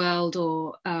position in the world,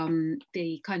 or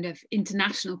the kind of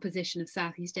international position of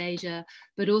Southeast Asia,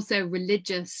 but also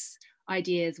religious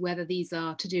ideas, whether these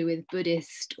are to do with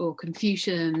Buddhist or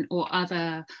Confucian or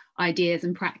other ideas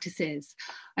and practices.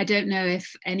 I don't know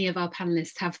if any of our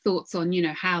panelists have thoughts on,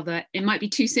 how it might be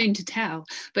too soon to tell,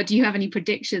 but do you have any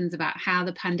predictions about how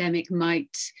the pandemic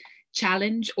might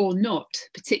challenge or not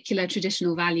particular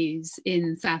traditional values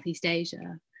in Southeast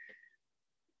Asia?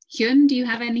 Hyun, do you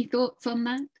have any thoughts on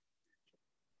that?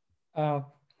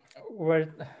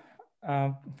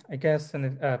 I guess,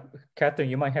 Catherine,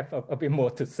 you might have a bit more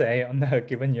to say on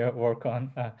given your work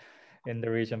on in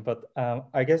the region. But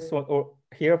I guess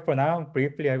here for now,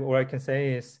 briefly, what I can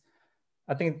say is,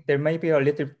 I think there may be a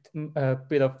little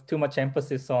bit of too much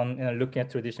emphasis on looking at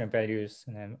traditional values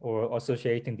or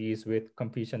associating these with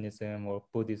Confucianism or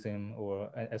Buddhism or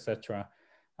etc.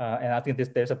 And I think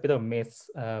there's a bit of myths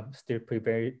still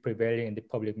prevailing in the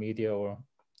public media or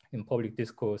in public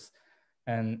discourse.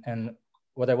 And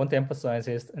what I want to emphasize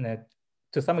is that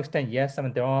to some extent, yes, I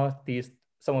mean, there are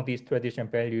some of these traditional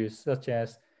values, such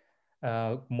as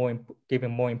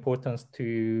giving more importance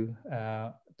to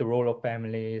the role of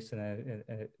families and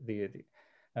the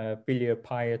filial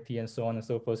piety and so on and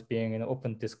so forth being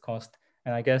open discussed.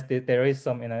 And I guess there is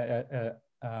some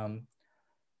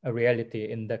a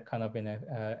reality in that kind of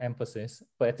emphasis.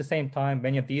 But at the same time,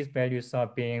 many of these values are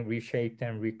being reshaped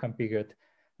and reconfigured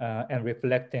and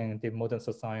reflecting the modern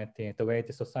society, the way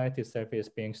the society itself is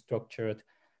being structured,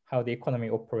 how the economy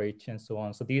operates and so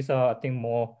on. So these are, I think,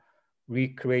 more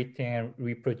recreating and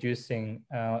reproducing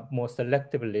more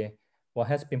selectively what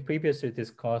has been previously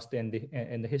discussed in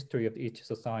the history of each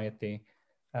society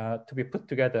to be put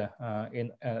together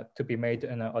to be made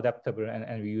adaptable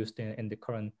and reused in the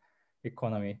current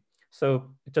economy. So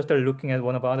just looking at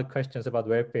one of the other questions about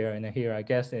welfare, and here I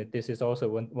guess this is also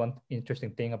one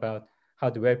interesting thing about how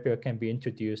the welfare can be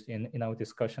introduced in our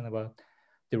discussion about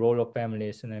the role of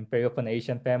families. And then very often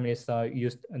Asian families are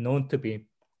known to be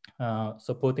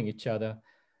supporting each other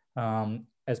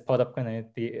as part of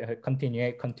the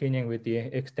continuing with the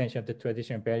extension of the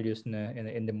traditional values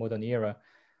in the modern era.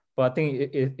 But I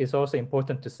think it's also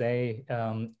important to say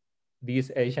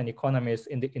these Asian economies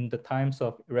in the times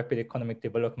of rapid economic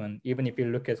development, even if you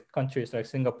look at countries like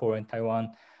Singapore and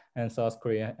Taiwan and South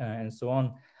Korea and so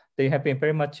on, they have been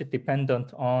very much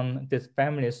dependent on these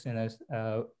families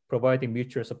providing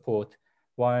mutual support,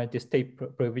 while the state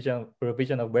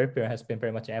provision of welfare has been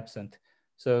very much absent.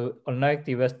 So unlike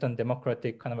the Western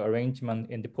democratic kind of arrangement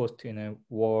in the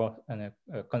post-war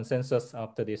consensus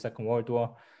after the Second World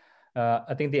War,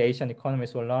 I think the Asian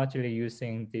economies were largely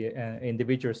using the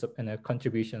individual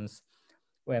contributions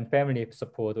and family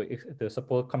support, or the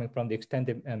support coming from the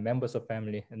extended members of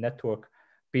family network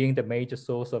being the major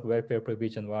source of welfare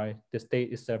provision, while the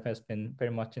state itself has been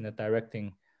very much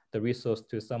directing the resource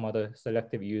to some other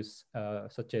selective use,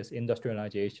 such as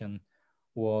industrialization,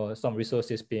 or some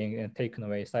resources being taken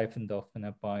away, siphoned off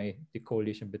by the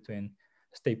coalition between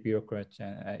state bureaucrats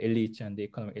and elite and the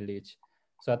economic elite.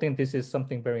 So I think this is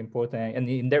something very important. And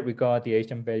in that regard, the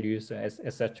Asian values,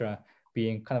 etc.,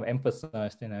 being kind of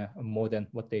emphasized more than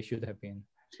what they should have been.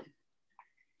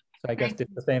 So I guess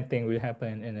the same thing will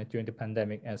happen during the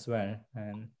pandemic as well.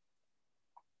 And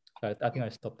so I think I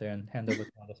stop there and hand over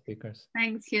to other speakers.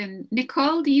 Thanks, Hyun.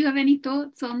 Nicole, do you have any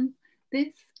thoughts on this?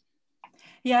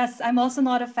 Yes, I'm also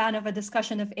not a fan of a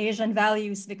discussion of Asian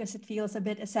values because it feels a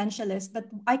bit essentialist, but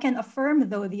I can affirm,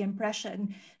 though, the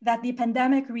impression that the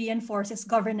pandemic reinforces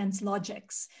governance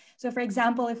logics. So for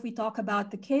example, if we talk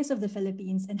about the case of the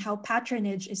Philippines and how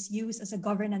patronage is used as a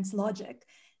governance logic,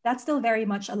 that's still very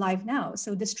much alive now.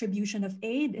 So distribution of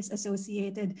aid is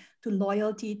associated to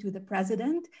loyalty to the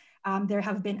president. There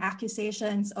have been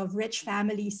accusations of rich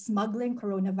families smuggling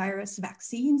coronavirus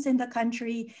vaccines in the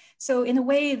country. So in a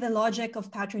way, the logic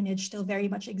of patronage still very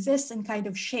much exists and kind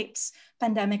of shapes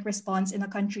pandemic response in a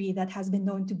country that has been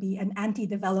known to be an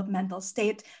anti-developmental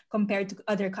state compared to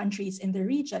other countries in the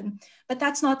region. But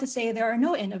that's not to say there are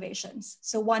no innovations.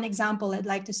 So one example I'd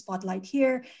like to spotlight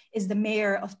here is the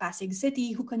mayor of Pasig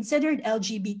City, who considered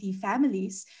LGBT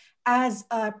families as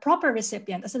a proper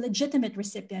recipient, as a legitimate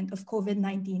recipient of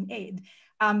COVID-19 aid.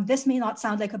 This may not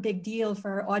sound like a big deal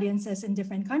for audiences in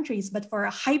different countries, but for a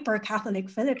hyper-Catholic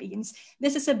Philippines,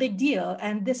 this is a big deal.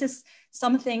 And this is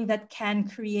something that can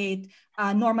create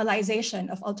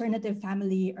normalization of alternative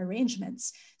family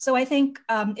arrangements. So I think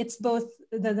it's both,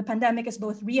 the pandemic is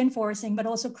both reinforcing, but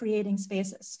also creating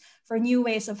spaces for new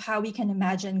ways of how we can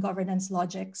imagine governance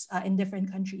logics in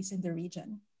different countries in the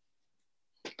region.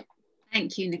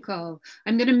 Thank you, Nicole.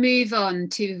 I'm going to move on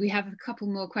to, we have a couple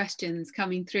more questions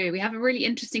coming through. We have a really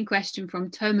interesting question from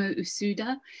Tomo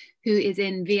Usuda, who is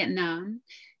in Vietnam,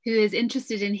 who is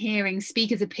interested in hearing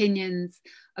speakers' opinions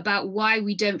about why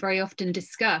we don't very often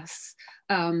discuss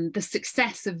the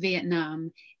success of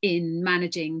Vietnam in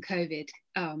managing COVID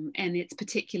and its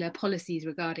particular policies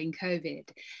regarding COVID.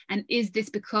 And is this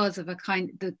because of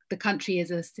the country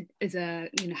has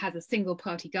a single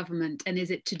party government, and is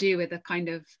it to do with a kind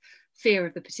of fear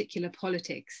of the particular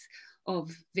politics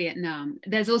of Vietnam?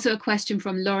 There's also a question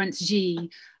from Lawrence G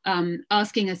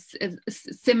asking a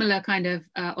similar kind of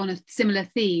on a similar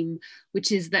theme,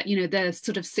 which is that the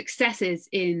sort of successes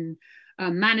in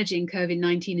managing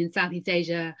COVID-19 in Southeast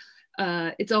Asia,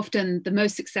 it's often the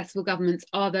most successful governments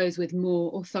are those with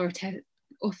more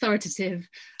authoritative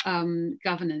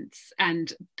governance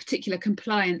and particular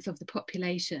compliance of the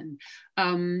population.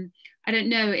 I don't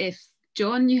know if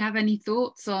John, you have any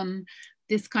thoughts on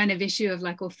this kind of issue of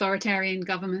like authoritarian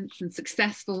governments and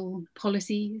successful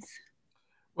policies?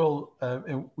 Well,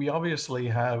 we obviously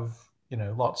have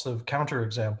lots of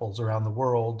counterexamples around the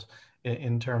world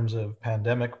in terms of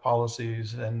pandemic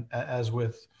policies, and as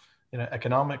with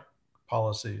economic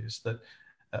policies, that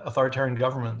authoritarian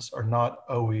governments are not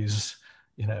always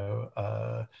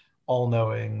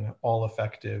all-knowing,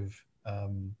 all-effective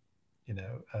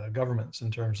governments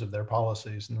in terms of their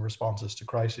policies and responses to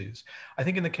crises. I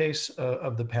think in the case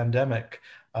of the pandemic,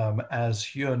 as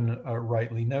Hyun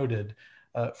rightly noted,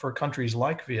 for countries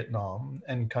like Vietnam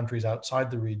and countries outside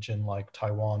the region like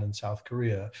Taiwan and South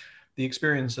Korea, the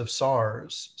experience of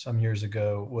SARS some years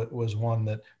ago was one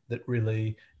that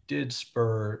really did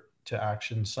spur to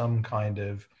action some kind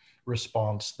of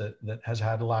response that has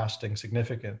had lasting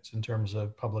significance in terms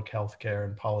of public health care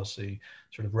and policy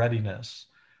sort of readiness.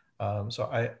 So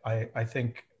I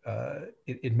think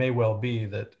it may well be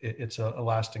that it's a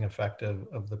lasting effect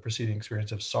of the preceding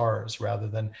experience of SARS rather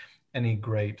than any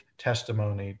great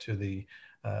testimony to the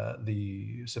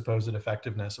supposed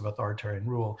effectiveness of authoritarian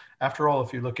rule. After all,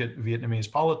 if you look at Vietnamese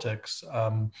politics,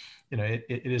 it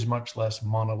is much less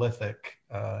monolithic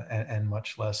and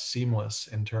much less seamless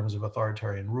in terms of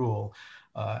authoritarian rule,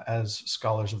 as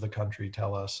scholars of the country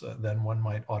tell us, than one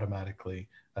might automatically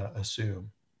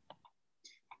assume.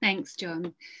 Thanks,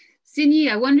 John. Sin Yee,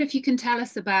 I wonder if you can tell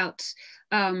us about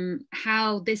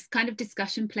how this kind of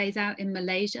discussion plays out in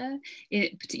Malaysia.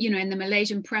 In the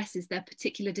Malaysian press, is there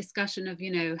particular discussion of,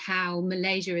 how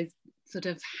Malaysia is sort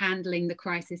of handling the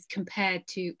crisis compared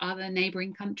to other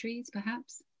neighboring countries,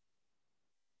 perhaps?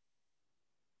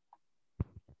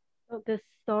 So the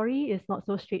story is not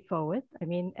so straightforward. I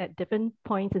mean, at different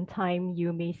points in time,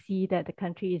 you may see that the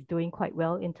country is doing quite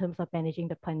well in terms of managing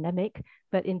the pandemic,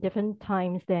 but in different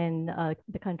times, then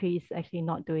the country is actually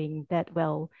not doing that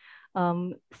well.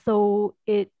 So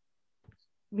it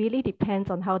really depends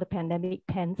on how the pandemic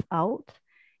pans out.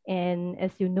 And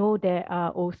as you know, there are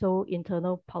also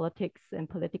internal politics and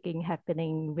politicking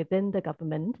happening within the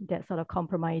government that sort of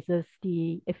compromises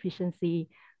the efficiency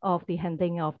of the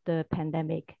handling of the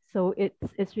pandemic. So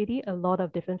it's really a lot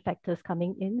of different factors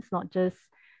coming in. It's not just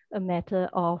a matter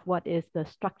of what is the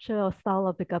structure or style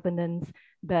of the governance,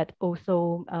 but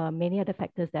also many other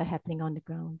factors that are happening on the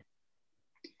ground.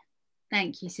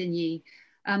 Thank you, Sin Yee.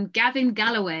 Gavin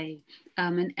Galloway,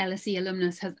 an LSE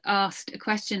alumnus, has asked a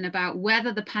question about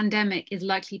whether the pandemic is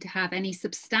likely to have any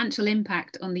substantial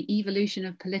impact on the evolution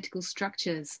of political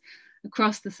structures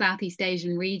across the Southeast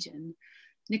Asian region.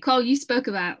 Nicole, you spoke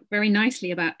very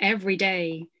nicely about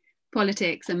everyday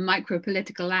politics and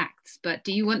micro-political acts, but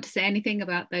do you want to say anything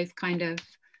about those kind of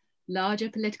larger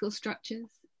political structures?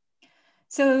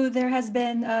 So there has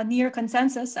been a near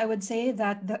consensus, I would say,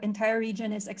 that the entire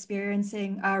region is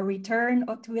experiencing a return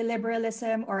to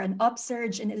illiberalism or an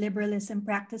upsurge in illiberalism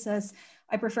practices.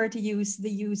 I prefer to use the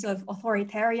use of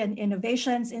authoritarian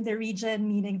innovations in the region,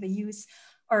 meaning the use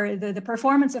or the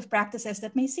performance of practices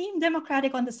that may seem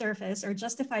democratic on the surface or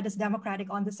justified as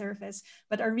democratic on the surface,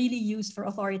 but are really used for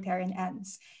authoritarian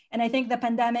ends. And I think the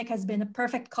pandemic has been a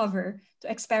perfect cover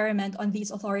to experiment on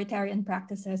these authoritarian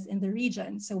practices in the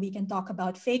region. So we can talk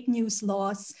about fake news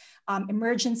laws,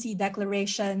 emergency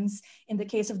declarations. In the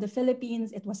case of the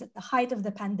Philippines, it was at the height of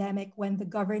the pandemic when the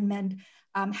government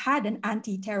had an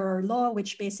anti-terror law,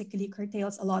 which basically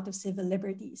curtails a lot of civil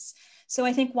liberties. So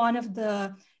I think one of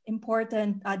the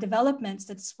important developments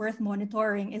that's worth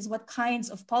monitoring is what kinds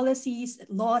of policies,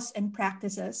 laws, and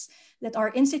practices that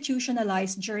are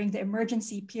institutionalized during the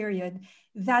emergency period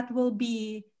that will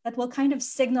kind of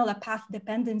signal a path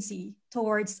dependency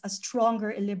towards a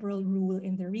stronger illiberal rule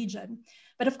in the region.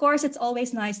 But of course, it's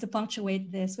always nice to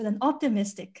punctuate this with an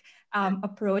optimistic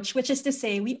approach, which is to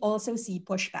say we also see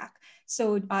pushback.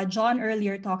 So John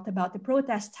earlier talked about the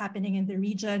protests happening in the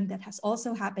region that has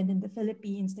also happened in the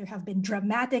Philippines. There have been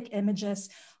dramatic images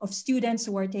of students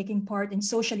who are taking part in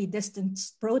socially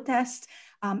distanced protests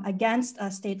against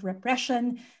state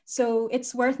repression. So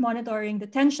it's worth monitoring the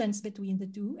tensions between the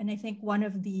two. And I think one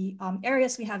of the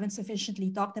areas we haven't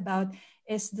sufficiently talked about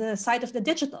is the side of the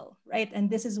digital, right? And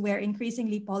this is where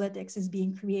increasingly politics is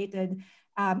being created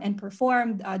and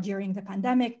performed during the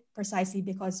pandemic, precisely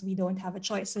because we don't have a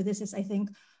choice. So this is, I think,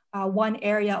 one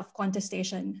area of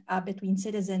contestation between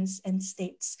citizens and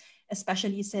states,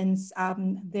 especially since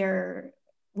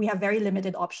we have very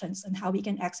limited options on how we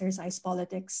can exercise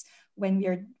politics when we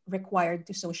are required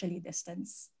to socially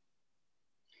distance.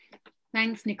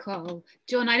 Thanks, Nicole.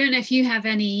 John, I don't know if you have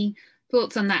any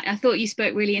thoughts on that. I thought you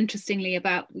spoke really interestingly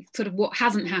about sort of what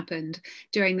hasn't happened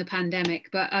during the pandemic,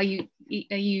 but are you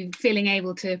feeling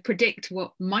able to predict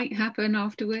what might happen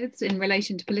afterwards in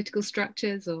relation to political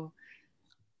structures or?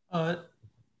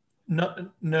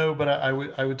 No, but I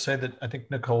would say that I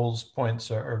think Nicole's points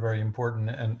are very important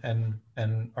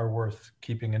and are worth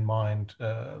keeping in mind,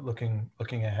 looking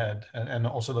ahead and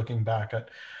also looking back at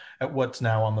what's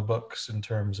now on the books in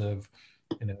terms of,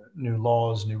 you know, new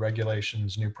laws, new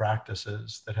regulations, new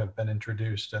practices that have been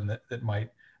introduced and that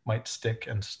might stick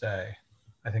and stay.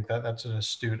 I think that's an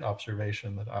astute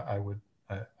observation that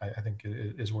I think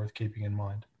is worth keeping in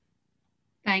mind.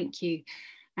 Thank you.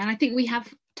 And I think we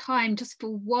have time just for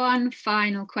one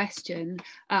final question,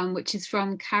 which is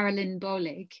from Carolyn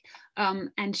Bolig.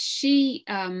 And she,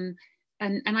 and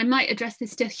I might address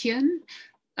this to Hyun.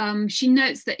 She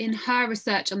notes that in her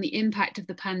research on the impact of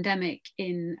the pandemic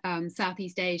in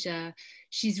Southeast Asia,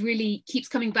 she's really keeps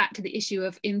coming back to the issue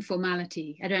of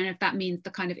informality. I don't know if that means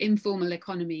the kind of informal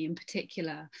economy in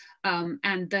particular,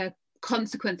 and the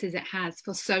consequences it has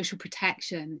for social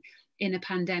protection in a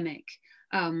pandemic.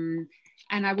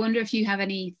 And I wonder if you have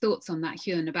any thoughts on that,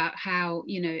 Hyun, about how,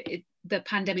 you know, the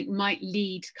pandemic might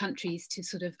lead countries to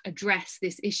sort of address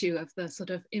this issue of the sort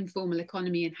of informal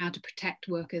economy and how to protect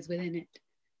workers within it.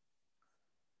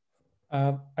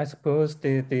 I suppose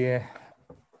the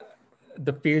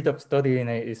field of study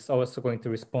is also going to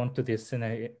respond to this in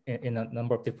a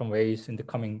number of different ways in the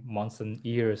coming months and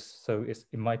years. So it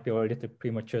might be a little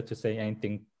premature to say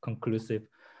anything conclusive,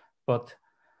 but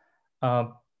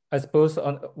I suppose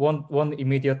one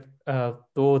immediate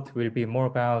thought will be more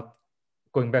about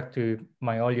going back to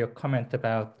my earlier comment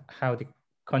about how the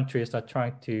countries are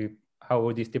trying to, how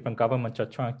all these different governments are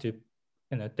trying to,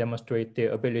 you know, demonstrate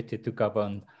their ability to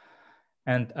govern.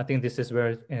 And I think this is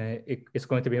where it's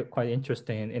going to be quite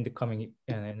interesting in the coming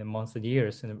in the months and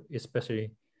years, and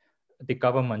especially the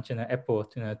government, you know,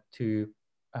 effort, you know,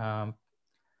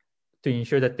 to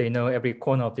ensure that they know every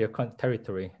corner of their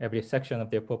territory, every section of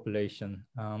their population.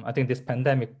 I think this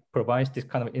pandemic provides this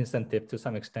kind of incentive to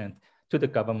some extent to the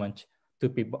government to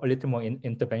be a little more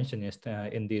interventionist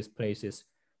in these places,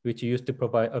 which used to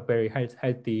provide a very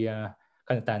healthy kind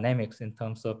of dynamics in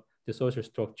terms of the social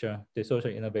structure, the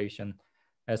social innovation,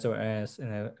 as well as, you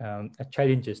know,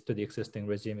 challenges to the existing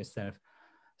regime itself.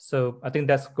 So I think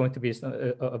that's going to be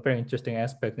a very interesting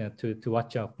aspect, you know, to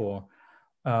watch out for.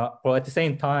 But at the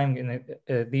same time, you know,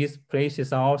 these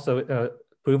places are also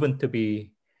proven to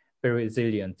be very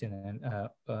resilient. You know,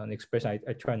 an expression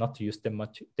I try not to use them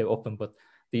much, they're often, but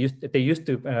they used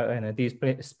to, you know, these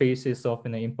spaces of,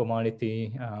 you know,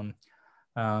 informality,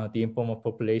 the informal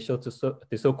population,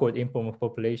 the so-called informal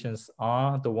populations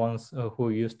are the ones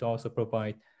who used to also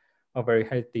provide a very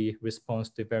healthy response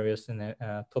to various, you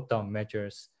know, top-down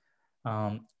measures.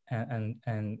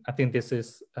 And I think this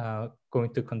is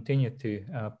going to continue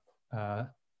to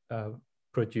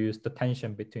produce the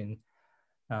tension between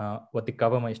what the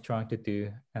government is trying to do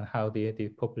and how the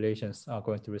populations are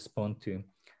going to respond to.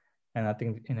 And I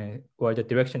think, you know, while the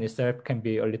direction itself can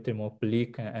be a little more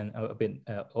bleak and a bit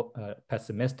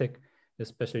pessimistic,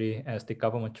 especially as the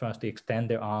government tries to extend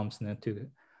their arms, you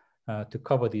know, to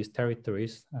cover these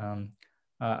territories.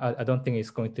 I don't think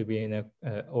it's going to be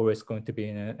always going to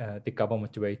be the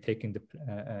government way taking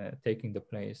the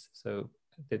place. So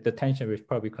the tension will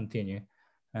probably continue,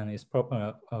 and it's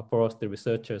proper for us, the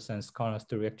researchers and scholars,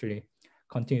 to actually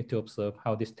continue to observe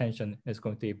how this tension is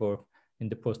going to evolve in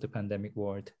the post-pandemic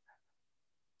world.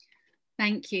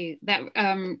 Thank you. That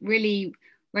really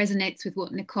resonates with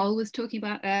what Nicole was talking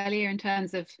about earlier in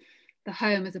terms of the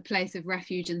home as a place of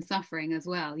refuge and suffering as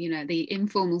well. You know, the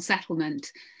informal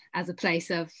settlement as a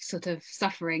place of sort of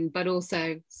suffering, but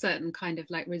also certain kind of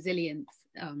like resilience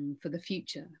for the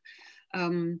future.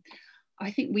 I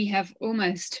think we have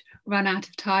almost run out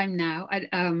of time now.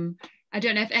 I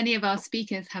don't know if any of our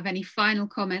speakers have any final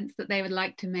comments that they would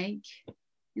like to make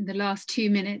in the last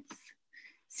 2 minutes.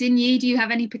 Sin Yee, do you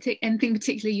have anything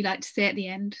particular you'd like to say at the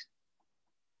end?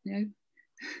 No?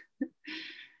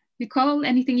 Nicole,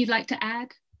 anything you'd like to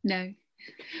add? No.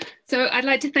 So I'd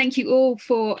like to thank you all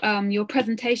for your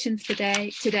presentations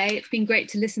today. It's been great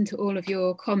to listen to all of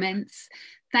your comments.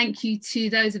 Thank you to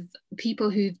those of people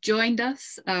who've joined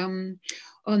us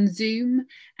on Zoom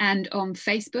and on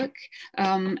Facebook,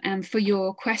 and for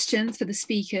your questions for the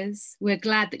speakers. We're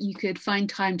glad that you could find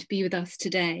time to be with us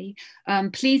today.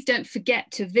 Please don't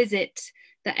forget to visit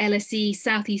the LSE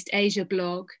Southeast Asia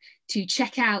blog to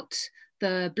check out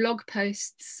the blog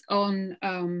posts on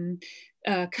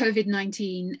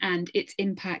COVID-19 and its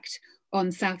impact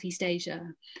on Southeast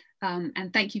Asia.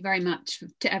 And thank you very much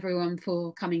to everyone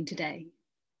for coming today.